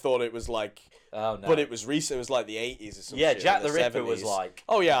 So I thought it was like. Oh no. But it was recent. It was like the 80s or something. Yeah, Jack the Ripper was like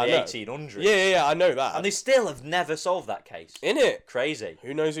Oh yeah, I the know. 1800s. Yeah, I know that. And they still have never solved that case. In it. Crazy.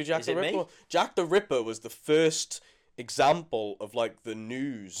 Who knows who Jack Is the it Ripper me? was? Jack the Ripper was the first example of like the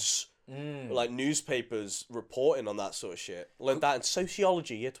news. Like newspapers reporting on that sort of shit. Learned that in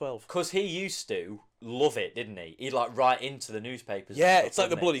sociology, year 12. Because he used to love it, didn't he? He'd like write into the newspapers. and Yeah, stuff, it's like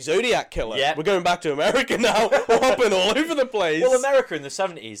the didn't he? bloody Zodiac killer. Yeah. We're going back to America now. We're hopping all over the place. Well, America in the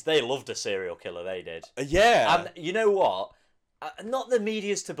 70s, they loved a serial killer, they did. Yeah. And you know what? Not the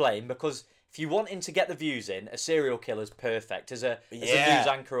media's to blame, because if you're wanting to get the views in, a serial killer's perfect as a Yeah. news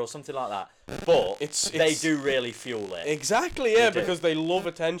anchor or something like that. But they it's- do really fuel it. Exactly, yeah, They do. because they love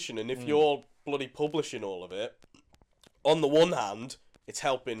attention, and if you're bloody publishing all of it, on the one hand, it's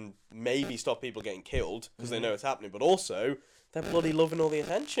helping maybe stop people getting killed because they know it's happening, but also they're bloody loving all the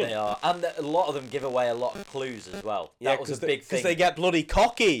attention. They are. And a lot of them give away a lot of clues as well. Yeah, That was a big thing. Because they get bloody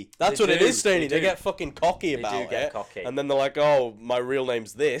cocky. That's They what it do, is, Stoney. they They do. get fucking cocky They about do it. get cocky. And then they're like, oh, my real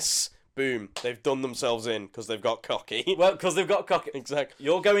name's this. Boom. They've done themselves in because they've got cocky. Well, because they've got cocky. Exactly.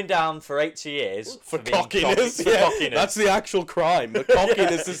 You're going down for 80 years For being cockiness. cocky- for Yeah, cockiness. that's the actual crime. The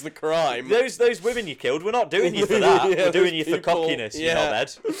cockiness is the crime. Those women you killed, we're not doing you for that. Yeah, we're doing those you for people, cockiness, yeah. you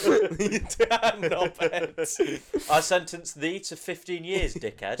knobhead. Knobhead. I sentence thee to 15 years,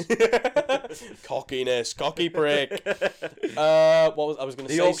 dickhead. Cockiness, cocky prick. What was I was going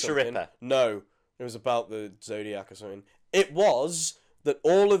to The say? Yorkshire something. Ripper. No, it was about the Zodiac or something. It was that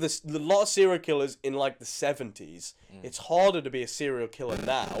all of this, a lot of serial killers in like the 70s. It's harder to be a serial killer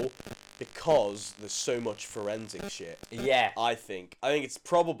now because there's so much forensic shit. Yeah. I think it's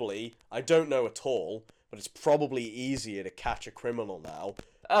probably, I don't know at all, but it's probably easier to catch a criminal now.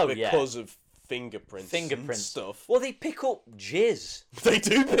 Oh, yeah. because of fingerprints Fingerprint and stuff. Well, they pick up jizz. They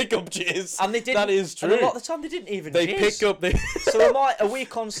do pick up jizz. And they didn't. That is true. And a lot of the time, they didn't even They jizz. pick up. So are we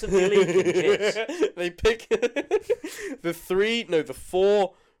constantly leaking jizz? They pick the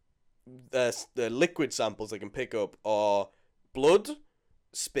four the liquid samples they can pick up are blood,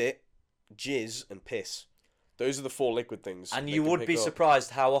 spit, jizz, and piss. Those are the four liquid things. And they you can would pick be up.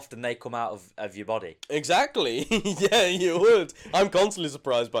 surprised how often they come out of your body. Exactly. Yeah, you would. I'm constantly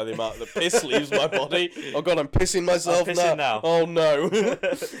surprised by the amount that piss leaves my body. Oh god, I'm pissing myself I'm pissing now. Oh no.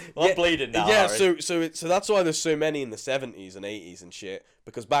 Well, I'm bleeding now. Yeah, Harry. so that's why there's so many in the 70s and 80s and shit.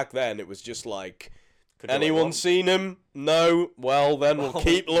 Because back then it was just like, Could do what you anyone want. seen him? No. Well, then we'll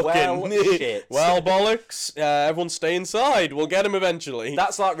keep looking. Well, shit. Well, bollocks. Everyone stay inside. We'll get him eventually.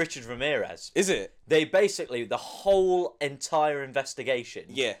 That's like Richard Ramirez. Is it? They basically, the whole entire investigation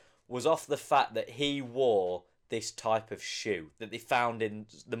Yeah. was off the fact that he wore this type of shoe that they found in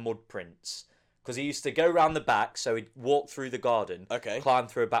the mud prints. Because he used to go round the back, so he'd walk through the garden, climb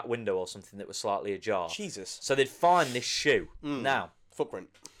through a back window or something that was slightly ajar. Jesus. So they'd find this shoe. Now, Footprint.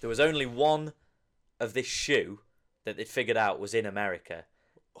 there was only one of this shoe that they'd figured out was in America.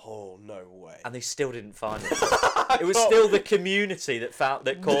 Oh, no way. And they still didn't find it. It was still the community that caught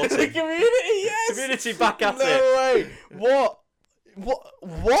The him. community, yes! Community back at it. No way!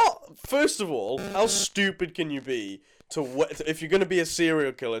 What? First of all, how stupid can you be if you're going to be a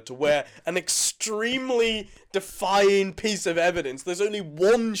serial killer, to wear an extremely defying piece of evidence? There's only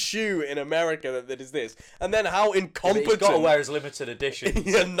one shoe in America that is this. And then how incompetent... He's got to wear his limited edition.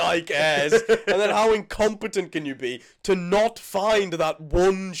 Yeah, Nike Airs. And then how incompetent can you be to not find that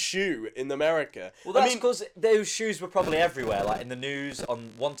one shoe in America? Well, that's because those shoes were probably everywhere, like in the news,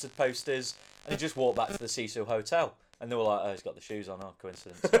 on wanted posters, and he just walked back to the Cecil Hotel. And they were like, oh, he's got the shoes on, oh,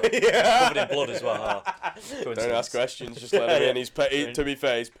 coincidence. Yeah. Covered in blood as well, oh, coincidence. Don't ask questions, just let him in. To be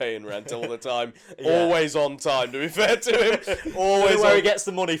fair, he's paying rent all the time. Yeah. Always on time, to be fair to him. Always where he gets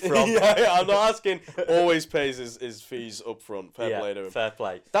the money from. Yeah, I'm not asking. Always pays his fees up front. Fair play to him. Fair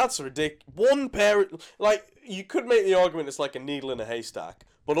play. That's ridiculous. One pair... Like, you could make the argument it's like a needle in a haystack.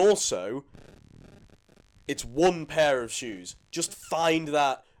 But also, it's one pair of shoes. Just find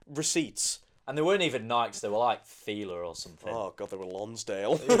that receipts. And they weren't even Nikes, they were like Fila or something. Oh, God, they were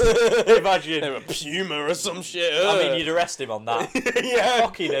Lonsdale. Imagine. They were Puma or some shit. I mean, you'd arrest him on that. Yeah.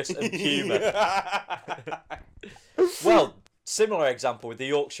 Cockiness and Puma. Well, similar example with the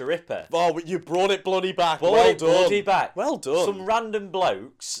Yorkshire Ripper. Oh, but you brought it bloody back. Well Well done. bloody back. Well done. Some random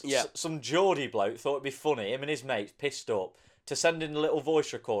blokes, Yeah. some Geordie bloke thought it'd be funny, him and his mates pissed up, to send in a little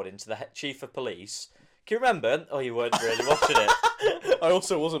voice recording to the chief of police. Can you remember? Oh, you weren't really watching it. I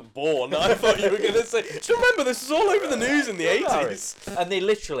also wasn't born. I thought you were going to say... Do you remember, this was all over the news in the 80s. And they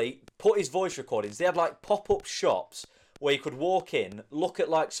literally put his voice recordings. They had like pop-up shops where you could walk in, look at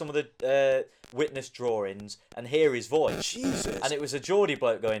like some of the witness drawings and hear his voice. Jesus. And it was a Geordie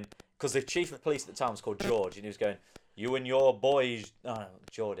bloke going, because the chief of police at the time was called George, and he was going, you and your boys... Oh, no,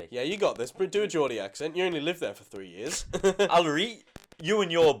 Geordie. Yeah, you got this. Do a Geordie accent. You only lived there for 3 years. Alright, you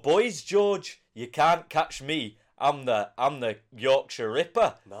and your boys, George, you can't catch me. I'm the Yorkshire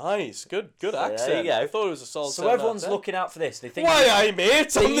Ripper. Nice. Good there accent. you go. I thought it was a solid So everyone's 7 out of 10. looking out for this. They think Why, aye,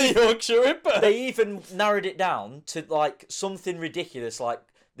 mate, I'm the Yorkshire Ripper. they even narrowed it down to like something ridiculous, like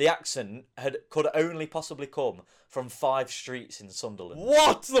the accent could only possibly come from 5 streets in Sunderland.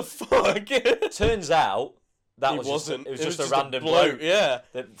 What the fuck? Turns out that It was wasn't. It was It just was a just a random bloke, bloke yeah.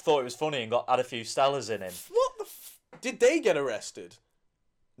 that thought it was funny and had a few Stellas in him. What the Did they get arrested?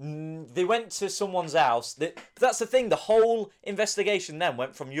 They went to someone's house. That's the thing. The whole investigation then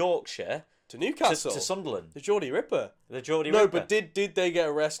went from Yorkshire To Newcastle? to Sunderland. The Geordie Ripper? The Geordie No, Ripper. but did they get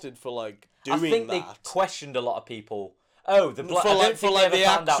arrested for, like, doing I think that? they questioned a lot of people. Oh, the bloke. For I like- don't for think like they the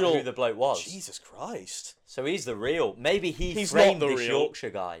ever found actual- out who the bloke was. Jesus Christ. So he's the real. Maybe He's framed not the this real. Yorkshire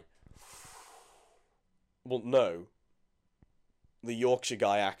guy. Well, no. The Yorkshire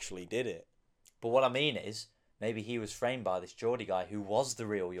guy actually did it. But what I mean is, maybe he was framed by this Geordie guy who was the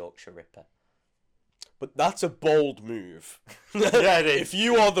real Yorkshire Ripper. But that's a bold move. Yeah, it is. If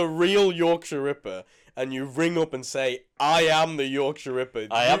you are the real Yorkshire Ripper and you ring up and say, I am the Yorkshire Ripper.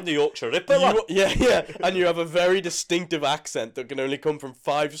 I am the Yorkshire Ripper. lad. Yeah. And you have a very distinctive accent that can only come from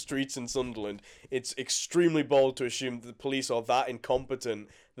 5 streets in Sunderland. It's extremely bold to assume that the police are that incompetent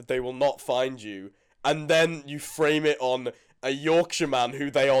that they will not find you. And then you frame it on a Yorkshire man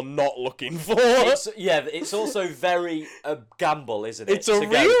who they are not looking for. It's also very a gamble, isn't it? It's a to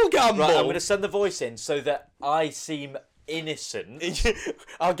real gamble. Right, I'm going to send the voice in so that I seem innocent.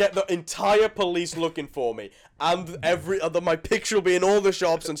 I'll get the entire police looking for me, and my picture will be in all the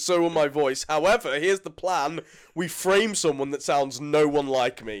shops, and so will my voice. However, here's the plan: we frame someone that sounds no one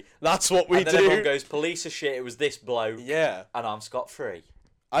like me. That's what we And then do. everyone goes, police are shit, it was this bloke. Yeah, And I'm scot-free.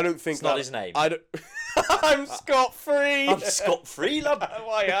 I don't think It's not his name. I don't. I'm scot-free. I'm scot-free, lad.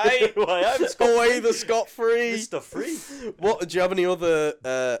 Why I? Why I'm scot-free. Away the scot-free. Mr. Free. What? Do you have any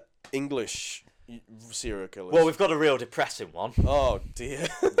other English serial killers? Well, we've got a real depressing one. Oh dear.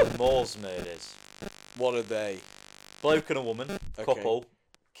 The Moors murders. What are they? Bloke and a woman, Okay. couple,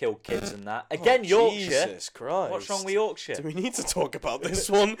 killed kids and that. Again, Yorkshire. Jesus Christ. What's wrong with Yorkshire? Do we need to talk about this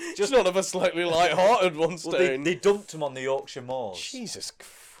one? Just not of a slightly light-hearted one, Well, they, Stone. they dumped him on the Yorkshire Moors. Jesus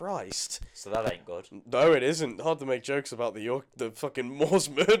Christ. So that ain't good. No, it isn't. Hard to make jokes about the fucking Moors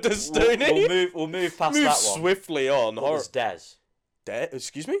murders, Stoney. We'll move past Move that one. swiftly on. What was Des?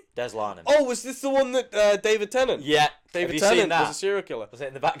 Excuse me? Des Lynham. Oh, was this the one that David Tennant? Yeah. David Have you seen Tennant that? was a serial killer. Was it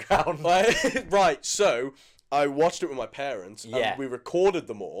in the background? Right, so I watched it with my parents, Yeah. and we recorded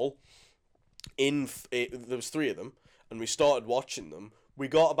them all. There was 3 of them, and we started watching them. We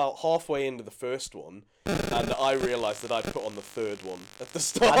got about halfway into the first one, and I realised that I'd put on the 3rd one at the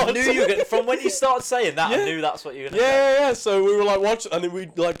start. I knew you were going to... From when you started saying that, I knew that's what you were going to say. Yeah. So we were like watching, and then we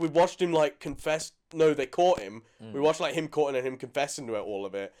watched him like confess. No, they caught him. We watched like him caught and him confessing to all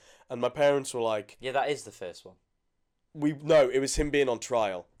of it, and my parents were like, Yeah, that is the first one. No, it was him being on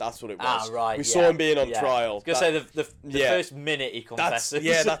trial. That's what it was. Ah, right. We saw him being on trial. I was going to say the first minute he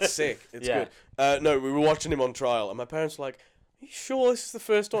confesses. That's sick. It's good. No, we were watching him on trial, and my parents were like, "Are you sure this is the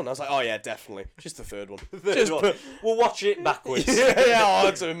first one?" I was like, "Oh yeah, definitely. Just the 3rd one." We'll watch it backwards. Oh,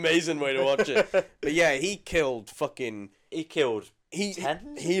 it's an amazing way to watch it. But yeah, he killed fucking. He killed.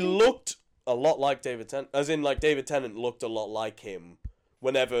 He looked a lot like David Tennant, as in like David Tennant looked a lot like him.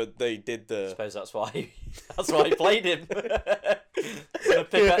 Whenever they did the... I suppose that's why he played him. Gonna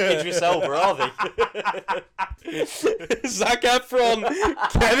pick up Idris Elba, are they? Zac Efron,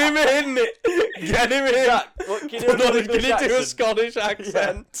 get him in! Get him in! Zach, what, can you do a Scottish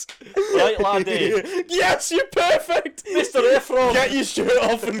accent? Right, laddie. Yes, you're perfect! Mr. Efron! Get your shirt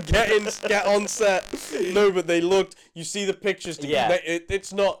off and get on set. No, but they looked... You see the pictures...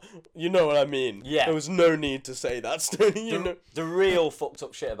 It's not... You know what I mean. Yeah. There was no need to say that. The real fucked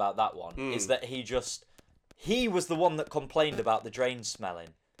up shit about that one is that he was the one that complained about the drain smelling.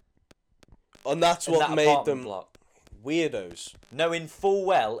 And that's what made them block. Weirdos. Knowing full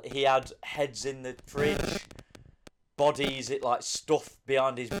well he had heads in the fridge, bodies, stuff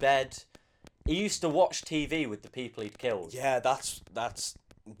behind his bed. He used to watch TV with the people he'd killed. Yeah, that's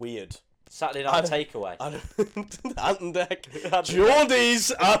weird. Saturday Night Takeaway. Ant and Dec.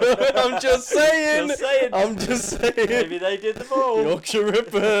 Geordies! I'm just saying. I'm just saying. Maybe they did the all. Yorkshire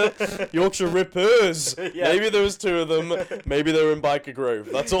Ripper. Yorkshire Rippers. Yeah. Maybe there was 2 of them. Maybe they were in Biker Grove.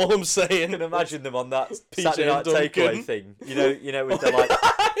 That's all I'm saying. I can imagine them on that Saturday Night Takeaway thing. You know, with the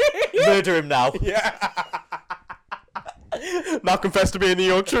murder him now. Yeah. Now confess to being the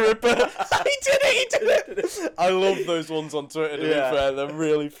Yorkshire Ripper. He did it. I love those ones on Twitter, to be fair. They're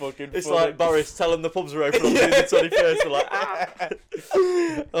really fucking It's funny. like Boris telling the pubs are open on June the 21st. We're like,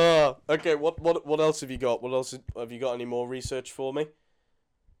 ah. Okay, what else have you got? What else have you got? Any more research for me?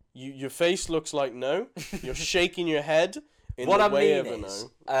 Your face looks like no. You're shaking your head in what the I way mean of a is,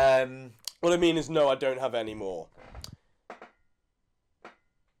 no. What I mean is no, I don't have any more.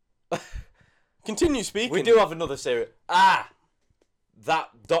 Continue speaking. We do have another series. That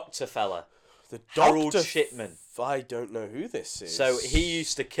doctor fella. The Harold Dr. Shipman. I don't know who this is. So he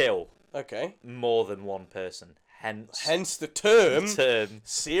used to kill more than one person. Hence the term term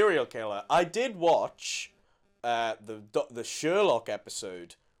serial killer. I did watch the Sherlock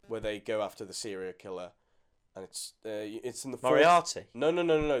episode where they go after the serial killer, and it's in the Moriarty. No,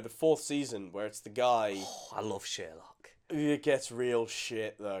 the 4th season where it's the guy. Oh, I love Sherlock. It gets real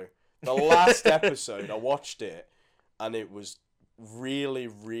shit though. The last episode, I watched it, and it was really,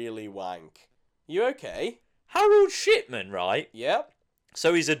 really wank. You okay? Harold Shipman, right? Yep.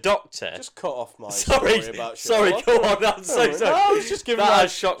 So he's a doctor. Just cut off my story about Sherlock. Sorry, go on. I'm so sorry. No, I was just giving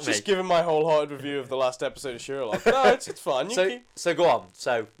shocked giving my wholehearted review of the last episode of Sherlock. No, it's fine. So go on.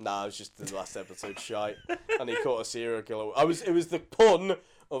 So it was just the last episode shite, and he caught a serial killer. It was the pun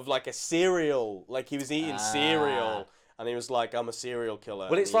of like a cereal, like he was eating cereal, and he was like, "I'm a serial killer."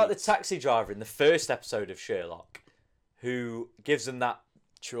 Well, it's like the taxi driver in the first episode of Sherlock, who gives them that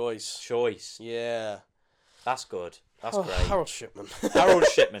choice. Yeah, that's good. That's great. Harold Shipman. Harold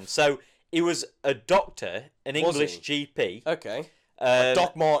Shipman. So he was a doctor, an English GP. Okay.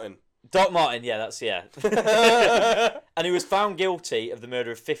 Doc Martin. Doc Martin, yeah, and he was found guilty of the murder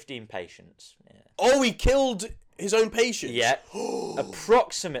of 15 patients. Yeah. Oh, he killed his own patients? Yeah.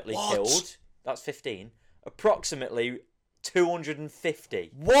 Approximately killed. That's 15. Approximately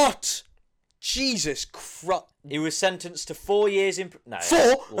 250. What? Jesus Christ. He was sentenced to 4 years in... No. 4?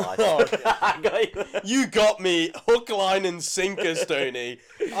 Life. Oh, you got me hook, line and sinker, Stoney.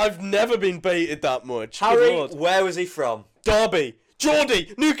 I've never been baited that much. Harry, where was he from? Derby.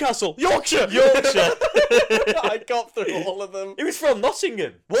 Geordie. Newcastle. Yorkshire. I got through all of them. He was from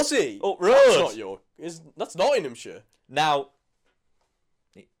Nottingham. Was he? Up road. That's not York. That's Nottinghamshire. Now...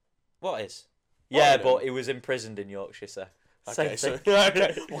 What is? Yeah, but he was imprisoned in Yorkshire, so... Okay,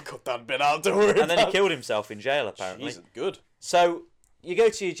 we'll cut that bit out, don't worry. And then he killed himself in jail, apparently. Jesus, good. So, you go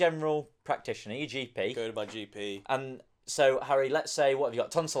to your general practitioner, your GP. Go to my GP. And so, Harry, let's say, what have you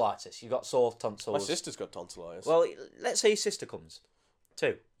got? Tonsillitis. You've got sore tonsils. My sister's got tonsillitis. Well, let's say your sister comes,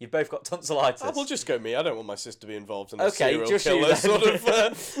 too. You've both got tonsillitis. We'll just go me. I don't want my sister to be involved in the serial just killer sort of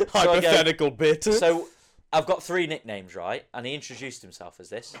hypothetical bit. So, I've got 3 nicknames, right? And he introduced himself as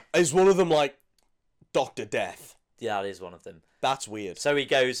this. Is one of them like Dr. Death. Yeah, that is one of them. That's weird. So he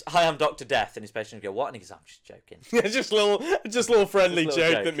goes, "Hi, I'm Dr. Death," and his patient go, "What?" And he goes, "I'm just joking." just little friendly Just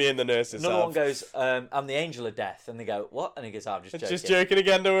little joke joke. that me and the nurses Another have. one goes, "I'm the Angel of Death," and they go, "What?" And he goes, "I'm just joking." Just joking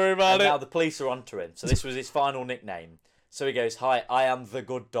again, don't worry about And it. now the police are onto him. So this was his final nickname. So he goes, "Hi, I am the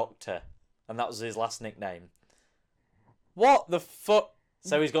Good Doctor," and that was his last nickname. What the fuck?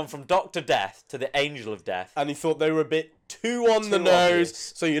 So he's gone from Dr. Death to the Angel of Death. And he thought they were a bit too on the Too nose.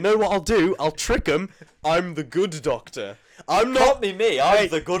 obvious. So you know what I'll do? I'll trick them. I'm the good doctor. I'm Can't not... be me. I'm Hey,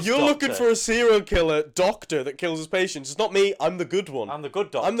 the Good you're Doctor. looking for a serial killer doctor that kills his patients. It's not me. I'm the good one. I'm the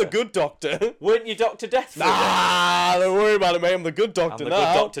Good Doctor. I'm the good doctor. Weren't you Dr. Death? For a bit? Nah, don't worry about it, mate. I'm the good I'm doctor the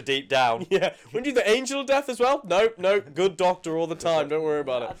now. Good Doctor deep down. Yeah. Weren't you the angel of death as well? No. Good doctor all the time. Don't worry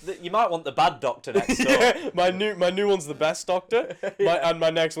about it. You might want the bad doctor next door. Yeah, my new one's the best doctor, and my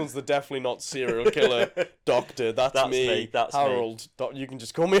next one's the definitely not serial killer doctor. That's me. That's me. Harold. You can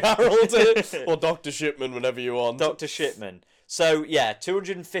just call me Harold or Dr. Shipman whenever you want. Dr. Shipman. So, yeah,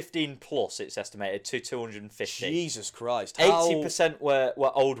 215 plus, it's estimated, to 250. Jesus Christ. 80% were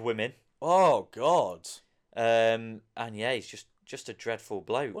old women. Oh God. And yeah, he's just a dreadful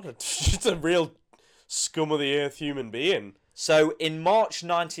bloke. Just a real scum of the earth human being. So, in March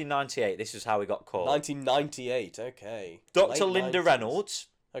 1998, this is how he got caught. 1998. Okay. Dr. Late Linda 90s. Reynolds,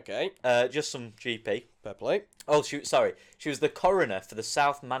 Okay. just some GP. Fair play. Oh, she was the coroner for the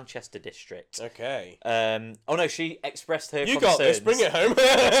South Manchester district. Okay. Oh no, she expressed her You concerns. got this. Bring it home.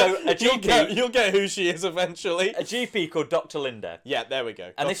 So, a you'll get who she is eventually. A GP called Dr. Linda. Yeah, there we go.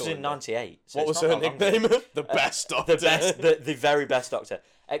 And Dr. this was in Linda. 98. So What it's was not her that long ago. nickname? The best doctor. The very best doctor,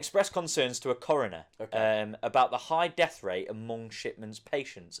 expressed concerns to a coroner Okay. about the high death rate among Shipman's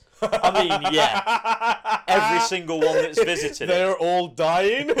patients. I mean, yeah, every single one that's visited it. They're all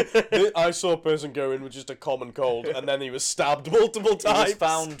dying. I saw a person go in with just a common cold, and then he was stabbed multiple He times. was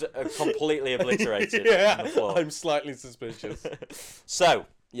found completely obliterated on the Yeah, floor. I'm slightly suspicious. So,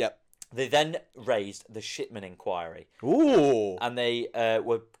 Yep. they then raised the Shipman inquiry, Ooh. and they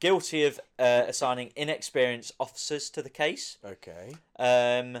were guilty of assigning inexperienced officers to the case. Okay.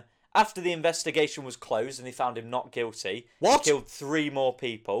 After the investigation was closed and they found him not guilty, What? he killed 3 more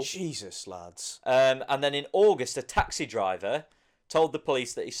people. Jesus, lads. And then in August, a taxi driver told the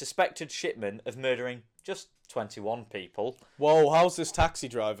police that he suspected Shipman of murdering just 21 people. Whoa, how's this taxi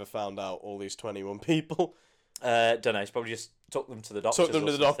driver found out all these 21 people? Don't know, he's probably just took them to the doctor. Took them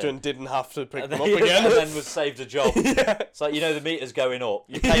to the doctor and didn't have to pick and them then, up again. and then was saved a job. Yeah. It's like, the meter's going up.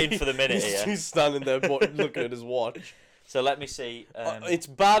 You're paying for the minute here. He's standing there looking at his watch. So let me see. It's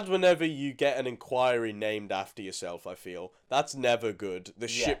bad whenever you get an inquiry named after yourself, I feel. That's never good. The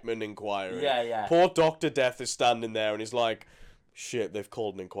Yeah. Shipman inquiry. Yeah. Poor Dr. Death is standing there and he's like, shit, they've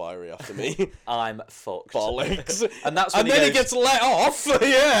called an inquiry after me. I'm fucked. Bollocks. And that's when and then he goes, gets let off.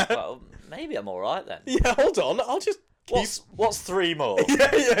 Yeah. Well, maybe I'm alright then. Yeah, hold on. I'll just keep... What's 3 more?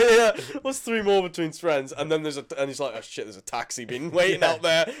 Yeah. What's 3 more between friends? And then and he's like, oh shit, there's a taxi been waiting out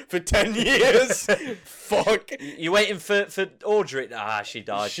there for 10 years. Fuck. You waiting for Audrey? She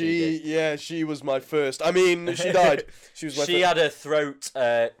died. She was my first. I mean, she died. She was my She had a throat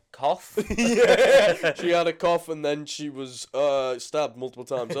cough. Yeah, she had a cough and then she was stabbed multiple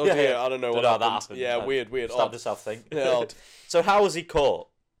times. Oh Yeah, dear, yeah. I don't know Don't what know how that happened. happened. Yeah, weird. Stabbed Odd. herself, think. Yeah, odd. So how was he caught?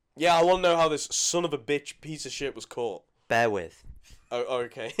 Yeah, I want to know how this son of a bitch piece of shit was caught. Bear with. Oh,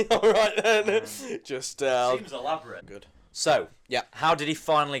 okay. All right then. Just Seems elaborate. good. So, Yeah. how did he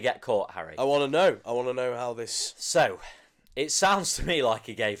finally get caught, Harry? I want to know. I want to know how this. So, it sounds to me like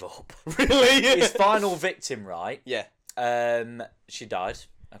he gave up. Really? His final victim, right? Yeah. She died.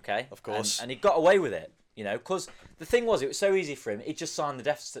 Okay. Of course. And he got away with it. Because the thing was, it was so easy for him. He just signed the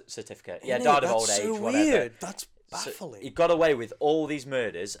death certificate. Yeah, died of old age, so whatever. weird. That's So baffling. he got away with all these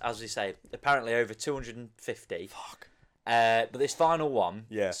murders, as we say, apparently over 250. Fuck. But this final one,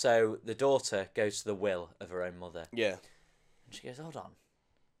 Yeah. so the daughter goes to the will of her own mother. Yeah. And she goes, hold on.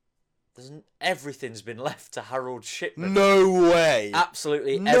 Everything's been left to Harold Shipman. No way.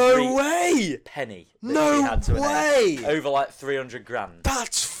 Absolutely every No way. penny that No he had to way. inherit. Over like 300 grand.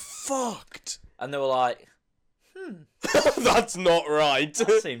 That's fucked. And they were like, That's not right.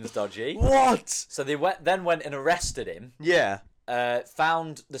 that seems dodgy. What? So they then went and arrested him, Yeah.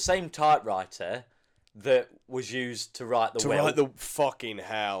 found the same typewriter that was used to write the To will. write the fucking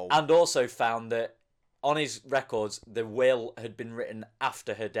hell. And also found that on his records, the will had been written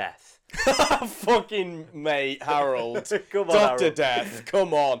after her death. Fucking mate, Harold. Come on, Dr. Harold. Death.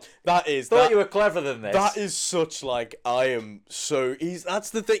 Come on. That is Thought you were clever than this. that is such like I am so that's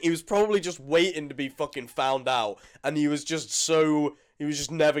the thing. He was probably just waiting to be fucking found out and he was just so He was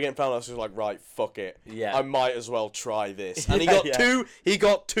just never getting found out. So he was like, right, fuck it. Yeah. I might as well try this. And Yeah, he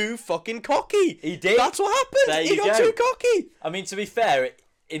got too fucking cocky. He did. That's what happened. There He you got go. too cocky. I mean, to be fair,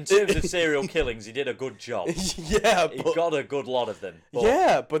 in terms of serial killings, he did a good job. Yeah, He but got a good lot of them. But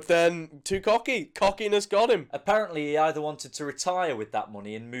yeah, but then too cocky. Cockiness got him. apparently, he either wanted to retire with that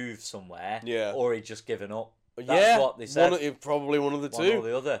money and move somewhere, Yeah. or he'd just given up. That's Yeah, what they said. probably one of the One or two.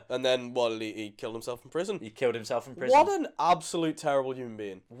 the other. And then, he killed himself in prison. He killed himself in prison. What an absolute terrible human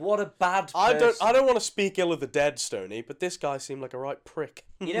being. What a bad I person. don't want to speak ill of the dead, Stoney, but this guy seemed like a right prick.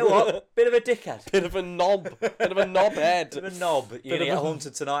 You know what? Bit of a dickhead. Bit of a knob. Bit of a knobhead. Bit of a knob. You're gonna of get a-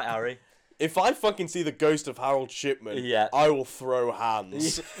 haunted tonight, Harry. If I fucking see the ghost of Harold Shipman, Yeah. I will throw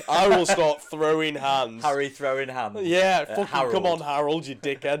hands. I will start throwing hands. Harry throwing hands. Yeah, fucking Harold. come on, Harold, you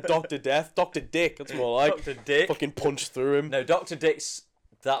dickhead. Dr. Death. Dr. Dick, that's more like. Dr. Dick. Fucking punch through him. No, Dr. Dick's.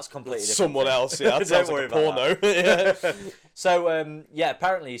 That's completely different. Someone else, yeah. That Don't sounds worry like a about porno. Yeah. So, yeah,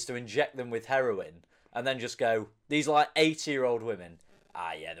 apparently he used to inject them with heroin and then just go, these like 80-year-old women.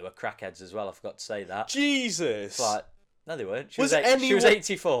 Ah, yeah, they were crackheads as well. I forgot to say that. Jesus. It's like, no, they weren't. She Was was, she was anyone-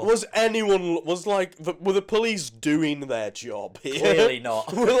 84. Were the police doing their job here? Clearly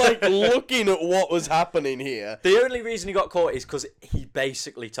not. We're like looking at what was happening here. The only reason he got caught is because he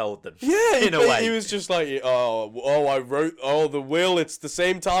basically told them. Yeah, in a way. he was just like, I wrote, the will, it's the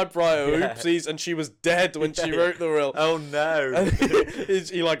same typewriter, Yeah. oopsies, and she was dead when she wrote the will. Oh no.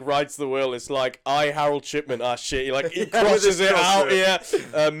 He like writes the will, it's like, I, Harold Shipman, shit, he with crosses his it out, cross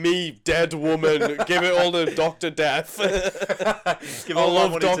yeah, me, dead woman, give it all to Dr. Death. Give I all my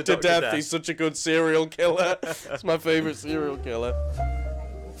love money to Dr. Death, he's such a good serial killer. It's my favourite serial killer.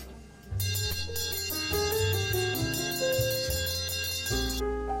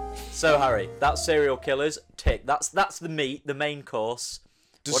 So Harry, that's serial killers. Tick. That's the meat, the main course.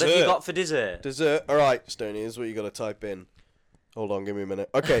 What have you Dessert. got for dessert? Dessert. Alright, Stoney, here's what you gotta type in. Hold on, give me a minute.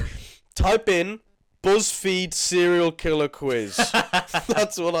 Okay, type in BuzzFeed serial killer quiz.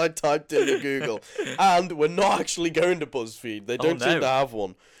 That's what I typed into Google. And we're not actually going to BuzzFeed. They don't no. seem to have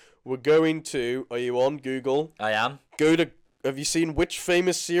one. We're going to, are you on Google? I am. Go to, have you seen Which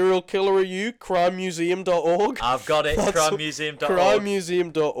Famous Serial Killer Are You? crimemuseum.org. I've got it. That's Crimemuseum.org.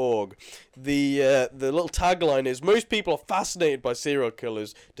 crimemuseum.org. The little tagline is, most people are fascinated by serial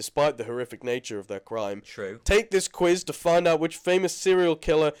killers despite the horrific nature of their crime. True. Take this quiz to find out which famous serial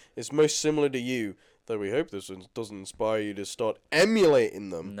killer is most similar to you. Though we hope this one doesn't inspire you to start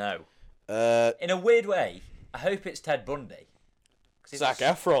emulating them. No. Uh, In a weird way, I hope it's Ted Bundy. 'Cause Zac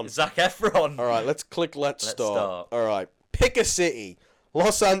it's Efron. Zac Efron. Alright, let's click Let's Let's start. start. Alright, pick a city.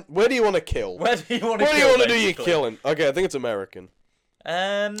 Where do you want to kill? Where do you want to Where do you kill, want to do your basically? killing? Okay, I think it's American.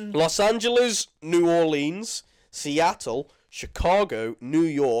 Los Angeles, New Orleans, Seattle, Chicago, New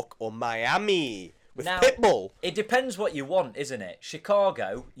York, or Miami with Now, Pitbull. It depends what you want, isn't it?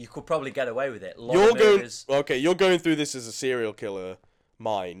 Chicago, you could probably get away with it. You're going through this as a serial killer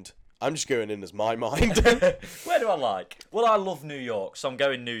mind. I'm just going in as my mind. Where do I like? Well, I love New York, so I'm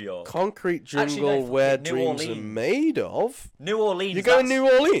going New York. Concrete jungle Actually, no, fuck where it, New dreams are Orleans. made of. New Orleans. You're going that's New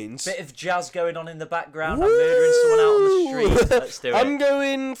Orleans? Bit of jazz going on in the background. I'm murdering someone out on the street. Let's do it. I'm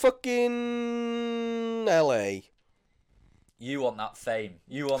going fucking LA. You want that fame.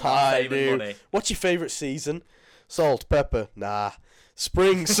 You want that I fame and do. money. What's your favourite season? Salt, pepper? Nah.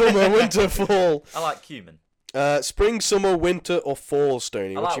 Spring, summer, winter, fall. I like cumin. Spring, summer, winter, or fall,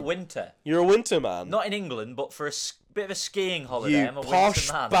 Stoney? I What's like winter. You're a winter man. Not in England, but for a bit of a skiing holiday. You I'm a posh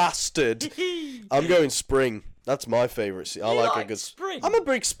winter man. bastard. I'm going spring. That's my favourite season. I You like a like good spring? I'm a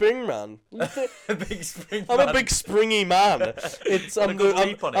big spring man. A big spring. I'm a big springy man. It's Got a good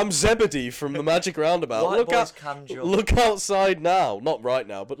leap on it. I'm Zebedee from the Magic Roundabout. White boys can jump. Look outside now. Not right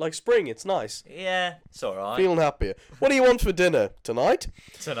now, but like spring. It's nice. Yeah, it's alright. Feeling happier. What do you want for dinner tonight?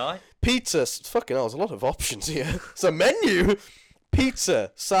 Tonight. Pizza. Fucking hell, there's a lot of options here. It's a menu.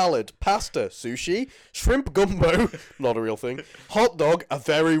 Pizza, salad, pasta, sushi, shrimp gumbo, not a real thing, hot dog, a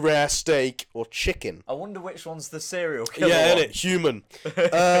very rare steak, or chicken. I wonder which one's the serial killer Yeah, one. innit? Human.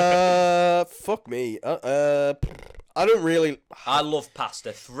 Fuck me. I don't really... I love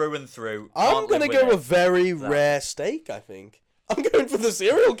pasta through and through. I'm Can't going to live go with a very rare steak, I think. I'm going for the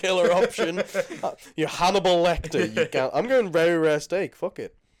serial killer option. You're Hannibal Lecter. You can't... I'm going very rare steak. Fuck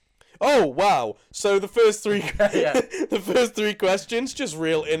it. Oh, wow. So the first three Yeah. the first three questions, just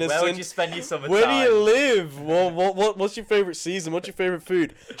real innocent. Where would you spend your summertime? Where do you live? What's your favourite season? What's your favourite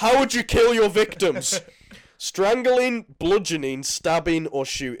food? How would you kill your victims? Strangling, bludgeoning, stabbing, or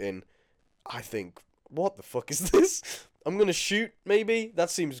shooting? I think, what the fuck is this? I'm gonna shoot, maybe?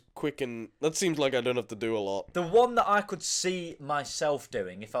 That seems quick and... That seems like I don't have to do a lot. The one that I could see myself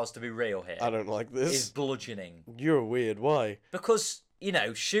doing, if I was to be real here, I don't like is this. bludgeoning. You're weird, why? Because you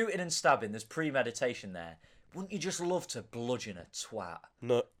know, shooting and stabbing, there's premeditation there. Wouldn't you just love to bludgeon a twat?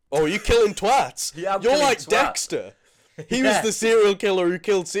 No. Oh, you killing twats? Yeah, I'm You're killing like twats. Dexter. He Yeah. was the serial killer who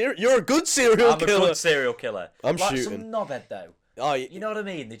killed You're a good serial I'm killer. a good serial killer. I'm like shooting. some knobhead though. Oh, You know what I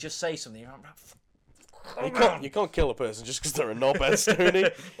mean? They just say something. You're you can't kill a person just because they're a knobhead, Stoney.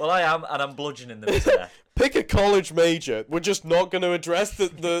 Well, I am, and I'm bludgeoning them to death. Pick a college major. We're just not going to address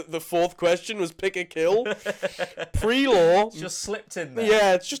the fourth question was pick a kill. Pre-law. Just slipped in there.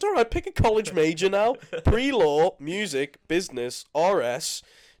 Yeah, it's just alright. Pick a college major now. Pre-law, music, business, RS,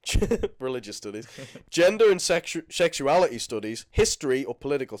 religious studies, gender and sexuality studies, history or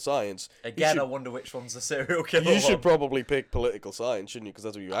political science. Again, I wonder which one's the serial killer. You should probably pick political science, shouldn't you? Because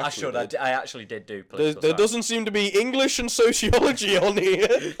that's what you actually did. I actually did do political There science. doesn't seem to be English and sociology on here.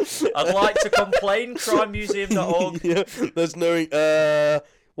 I'd like to complain, crimemuseum.org. Yeah, there's no...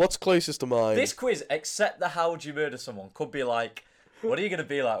 what's closest to mine? This quiz, except the how would you murder someone, could be like, what are you going to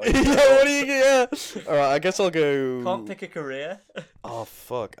be like? Yeah, When you what do you get? Yeah. Alright, I guess I'll go... can't pick a career. Oh,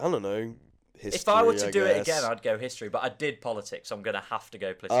 fuck. I don't know. History, If I were to do it guess. again, I'd go history, but I did politics, so I'm going to have to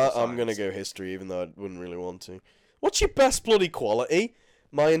go political science. I'm going to go history, even though I wouldn't really want to. What's your best bloody quality?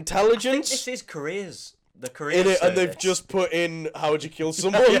 My intelligence? This is careers. The career In it, and they've service. just put in how would you kill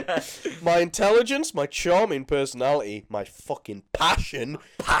someone? Yeah. My intelligence, my charming personality, my fucking passion,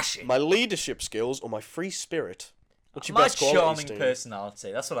 Passion. my leadership skills, or my free spirit. What's your My best quality, charming Steve?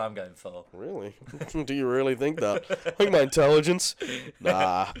 personality. That's what I'm going for. Really? Do you really think that? I think my intelligence?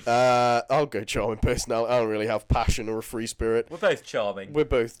 Nah. I'll go charming personality. I don't really have passion or a free spirit. We're both charming. We're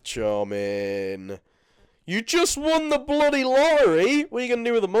both charming. You just won the bloody lottery. What are you going to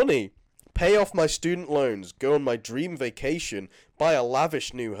do with the money? Pay off my student loans, go on my dream vacation, buy a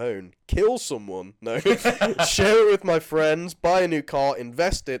lavish new home, kill someone, no, share it with my friends, buy a new car,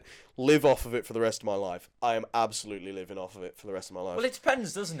 invest it, live off of it for the rest of my life. I am absolutely living off of it for the rest of my life. Well, it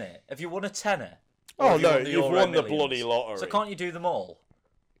depends, doesn't it? Have you won a tenner? Or Oh have you no, won the you've Euro won the Millions? bloody lottery. So can't you do them all?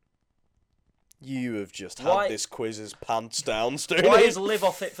 You have just Why- had this quiz's pants down, Stoney. Why is live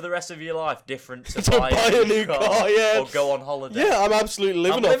off it for the rest of your life different to, To buy a new car, yeah. or go on holiday? Yeah, I'm absolutely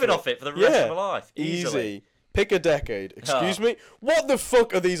living I'm off living it. off it for the rest Yeah, of my life. Easily. Easy. Pick a decade. Excuse Oh. me? What the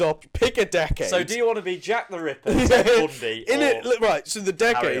fuck are these options? Pick a decade. So do you want to be Jack the Ripper, Ted Bundy, In or... it, right, so the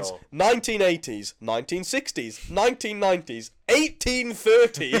decades, Orr. 1980s, 1960s, 1990s,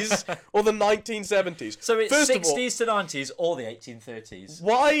 1830s, or the 1970s? So it's First of all, 60s to 90s or the 1830s?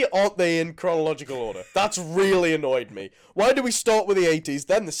 why aren't they in chronological order? That's really annoyed me. Why do we start with the 80s,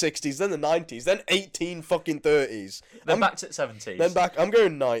 then the 60s, then the 90s, then 18 30s? Then back to the 70s. Then back, I'm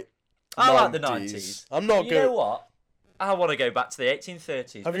going night. I like the 90s. I'm not You going. know what? I want to go back to the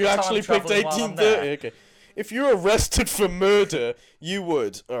 1830s. Have Bit you of time actually picked travelling while I'm 1830? there. Okay. If you're arrested for murder, you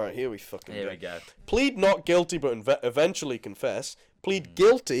would. Alright, here we fucking Here go. we go. Plead not guilty but eventually confess. Plead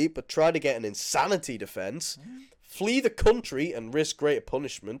guilty but try to get an insanity defense. Flee the country and risk greater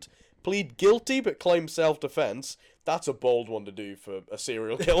punishment. Plead guilty but claim self-defense. That's a bold one to do for a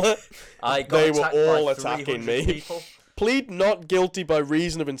serial killer. I got They were attacked all by attacking 300 me. people. Plead not guilty by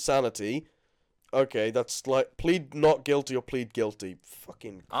reason of insanity. Okay, that's like plead not guilty or plead guilty.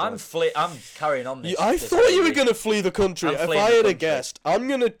 Fucking. I'm carrying on this. I this thought you were week. gonna flee the country. I'm If fleeing I the had country. guessed, I'm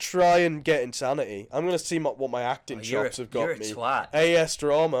gonna try and get insanity. I'm gonna see what my acting Oh, you're chops a- have got you're a me. twat. AS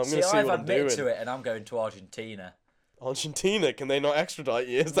drama. I'm gonna see I've what I'm admitted doing. to it, and I'm going to Argentina. Argentina, can they not extradite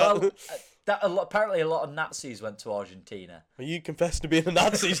you? Is that? Well, apparently a lot of Nazis went to Argentina. Are you confessed to being a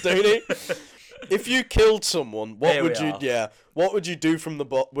Nazi, Stoney? If you killed someone, what Here would we you? are. Yeah, what would you do from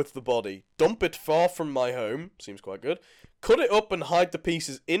the with the body? Dump it far from my home. Seems quite good. Cut it up and hide the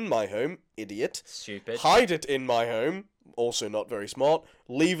pieces in my home. Idiot. Stupid. Hide it in my home. Also not very smart.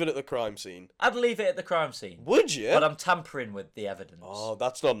 Leave it at the crime scene. I'd leave it at the crime scene. Would you? But I'm tampering with the evidence. Oh,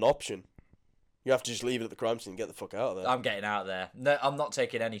 that's not an option. You have to just leave it at the crime scene and get the fuck out of there. I'm getting out of there. No, I'm not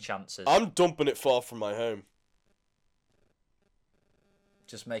taking any chances. I'm dumping it far from my home.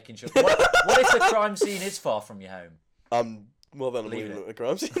 Just making sure. What if the crime scene is far from your home? Well, then I'm Leave leaving it. it at the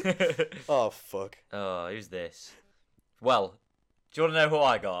crime scene. Oh, fuck. Oh, who's this? Well, do you want to know who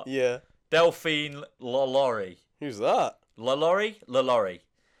I got? Yeah. Delphine Lalaurie. Who's that? Lalaurie? Lalaurie.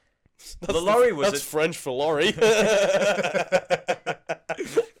 Lalaurie was That's a... French for lorry.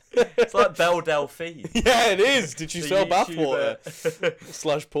 It's like Belle Delphine. Yeah, it is. Did you The sell YouTuber.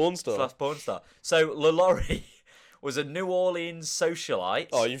 bathwater? / porn star. / porn star. So Lalaurie was a New Orleans socialite.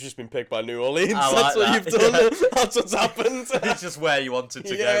 Oh, you've just been picked by New Orleans. I That's like what that, you've done. yeah. That's what's happened. It's just where you wanted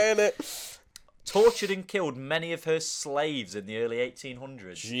to Yeah, go. innit? Tortured and killed many of her slaves in the early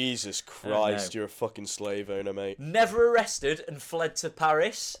 1800s. Jesus Christ, no. you're a fucking slave owner, mate. Never arrested and fled to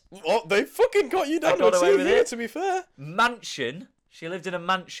Paris. Oh, they fucking got you down got to away a with here, it. to be fair. Mansion She lived in a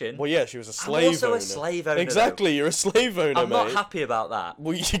mansion. Well, yeah, she was a I'm slave also owner. a slave owner. Exactly, you're a slave owner, I'm mate. not happy about that.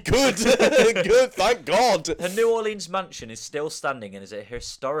 Well, you good. Good, thank God. Her New Orleans mansion is still standing and is a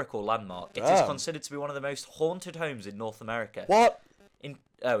historical landmark. It is Damn. considered to be one of the most haunted homes in North America. What? In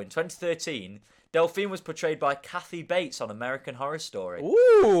 2013, Delphine was portrayed by Kathy Bates on American Horror Story.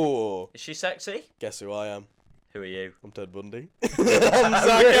 Ooh. Is she sexy? Guess who I am? Who are you? I'm Ted Bundy. I'm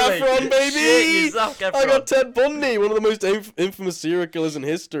Zac Really? Efron, baby! Shit, you're Zac Efron. I got Ted Bundy, one of the most infamous serial killers in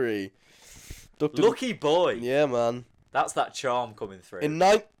history. Lucky boy. Yeah, man. That's that charm coming through.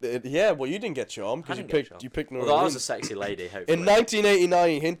 Yeah, well, you didn't get charmed because I didn't get charmed. you picked New Although I was Orleans. a sexy lady, hopefully. In 1989,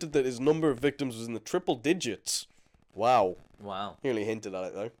 he hinted that his number of victims was in the triple digits. Wow. Wow. He only hinted at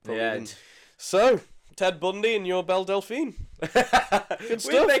it, though. Probably Yeah. didn't. So, Ted Bundy and your Belle Delphine. Good We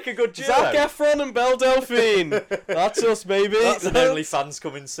stuff. make a good duo. Zac Efron and Belle Delphine. That's us, baby. That's an OnlyFans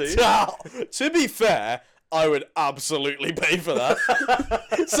coming soon. To be fair, I would absolutely pay for that.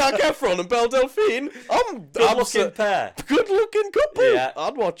 Zac Efron and Belle Delphine. Good looking pair. Good looking couple. Yeah.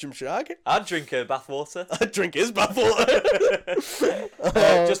 I'd watch him shag. I'd drink her bathwater. I'd drink his bathwater.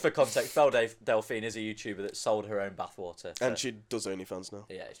 Just for context, Belle Delphine is a YouTuber that sold her own bathwater. So. And she does OnlyFans now.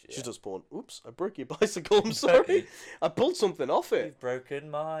 Yeah, She does porn. Oops, I broke your bicycle. I'm sorry. I pulled something off it. You've broken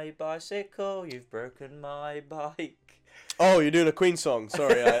my bicycle. You've broken my bike. Oh, you're doing a Queen song.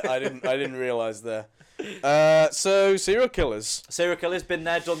 Sorry, I didn't realise there. So serial killers. Serial killer's been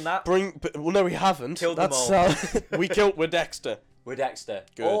there, done that. Well, no, we haven't. Killed them all. We killed with Dexter. With Dexter.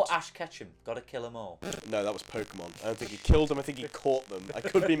 Good. Or Ash Ketchum. Gotta kill them all. No, that was Pokemon. I don't think he killed them. I think he caught them. I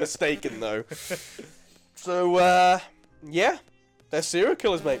could be mistaken though. So yeah, they're serial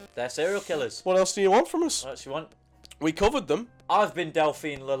killers, mate. They're serial killers. What else do you want from us? What else you want? We covered them. I've been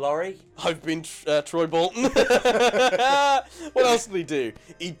Delphine LaLaurie. I've been Troy Bolton. What else did he do?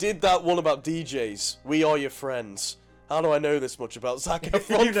 He did that one about DJs. We Are Your Friends. How do I know this much about Zac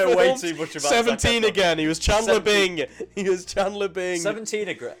Efron? You know way films? too much about 17 Zac Efron. again. He was Chandler 17. Bing. He was Chandler Bing. 17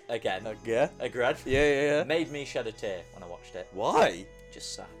 again. Yeah. Agreed. Yeah. Made me shed a tear when I watched it. Why?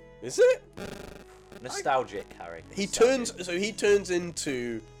 Just sad. Is it? Nostalgic, Harry. He Nostalgic. turns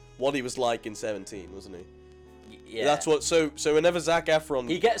into what he was like in 17, wasn't he? Yeah. That's what. So whenever Zac Efron,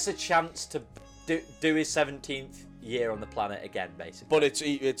 He gets a chance to do his 17th year on the planet again, basically. but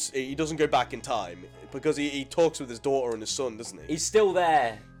he doesn't go back in time because he talks with his daughter and his son, doesn't he? He's still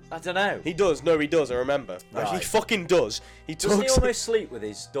there. I don't know. He does. No, he does. I remember. Right. He fucking does. He talks. Doesn't he almost sleep with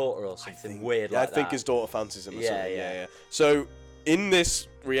his daughter or something weird Yeah, like I think that? his daughter fancies him or Yeah, something. yeah. Yeah. So in this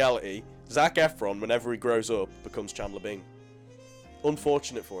reality, Zac Efron, whenever he grows up, becomes Chandler Bing.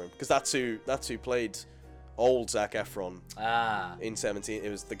 Unfortunate for him, because that's who played old Zac Efron Ah. in 17. It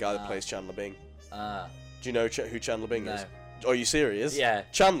was the guy that plays Chandler Bing. Ah. Do you know who Chandler Bing No. is? Are you serious? Yeah.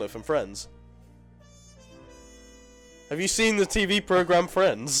 Chandler from Friends. Have you seen the TV program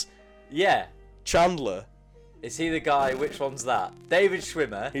Friends? Yeah. Chandler. Is he the guy? Which one's that? David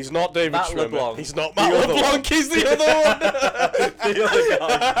Schwimmer. He's not David Matt Schwimmer. LeBlanc. He's not The Matt other LeBlanc. one. He's the other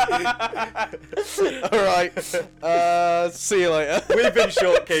one. All right. See you later. We've been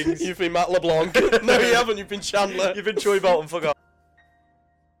Short Kings. You've been Matt LeBlanc. No, you haven't. You've been Chandler. You've been Troy Bolton. Fuck off.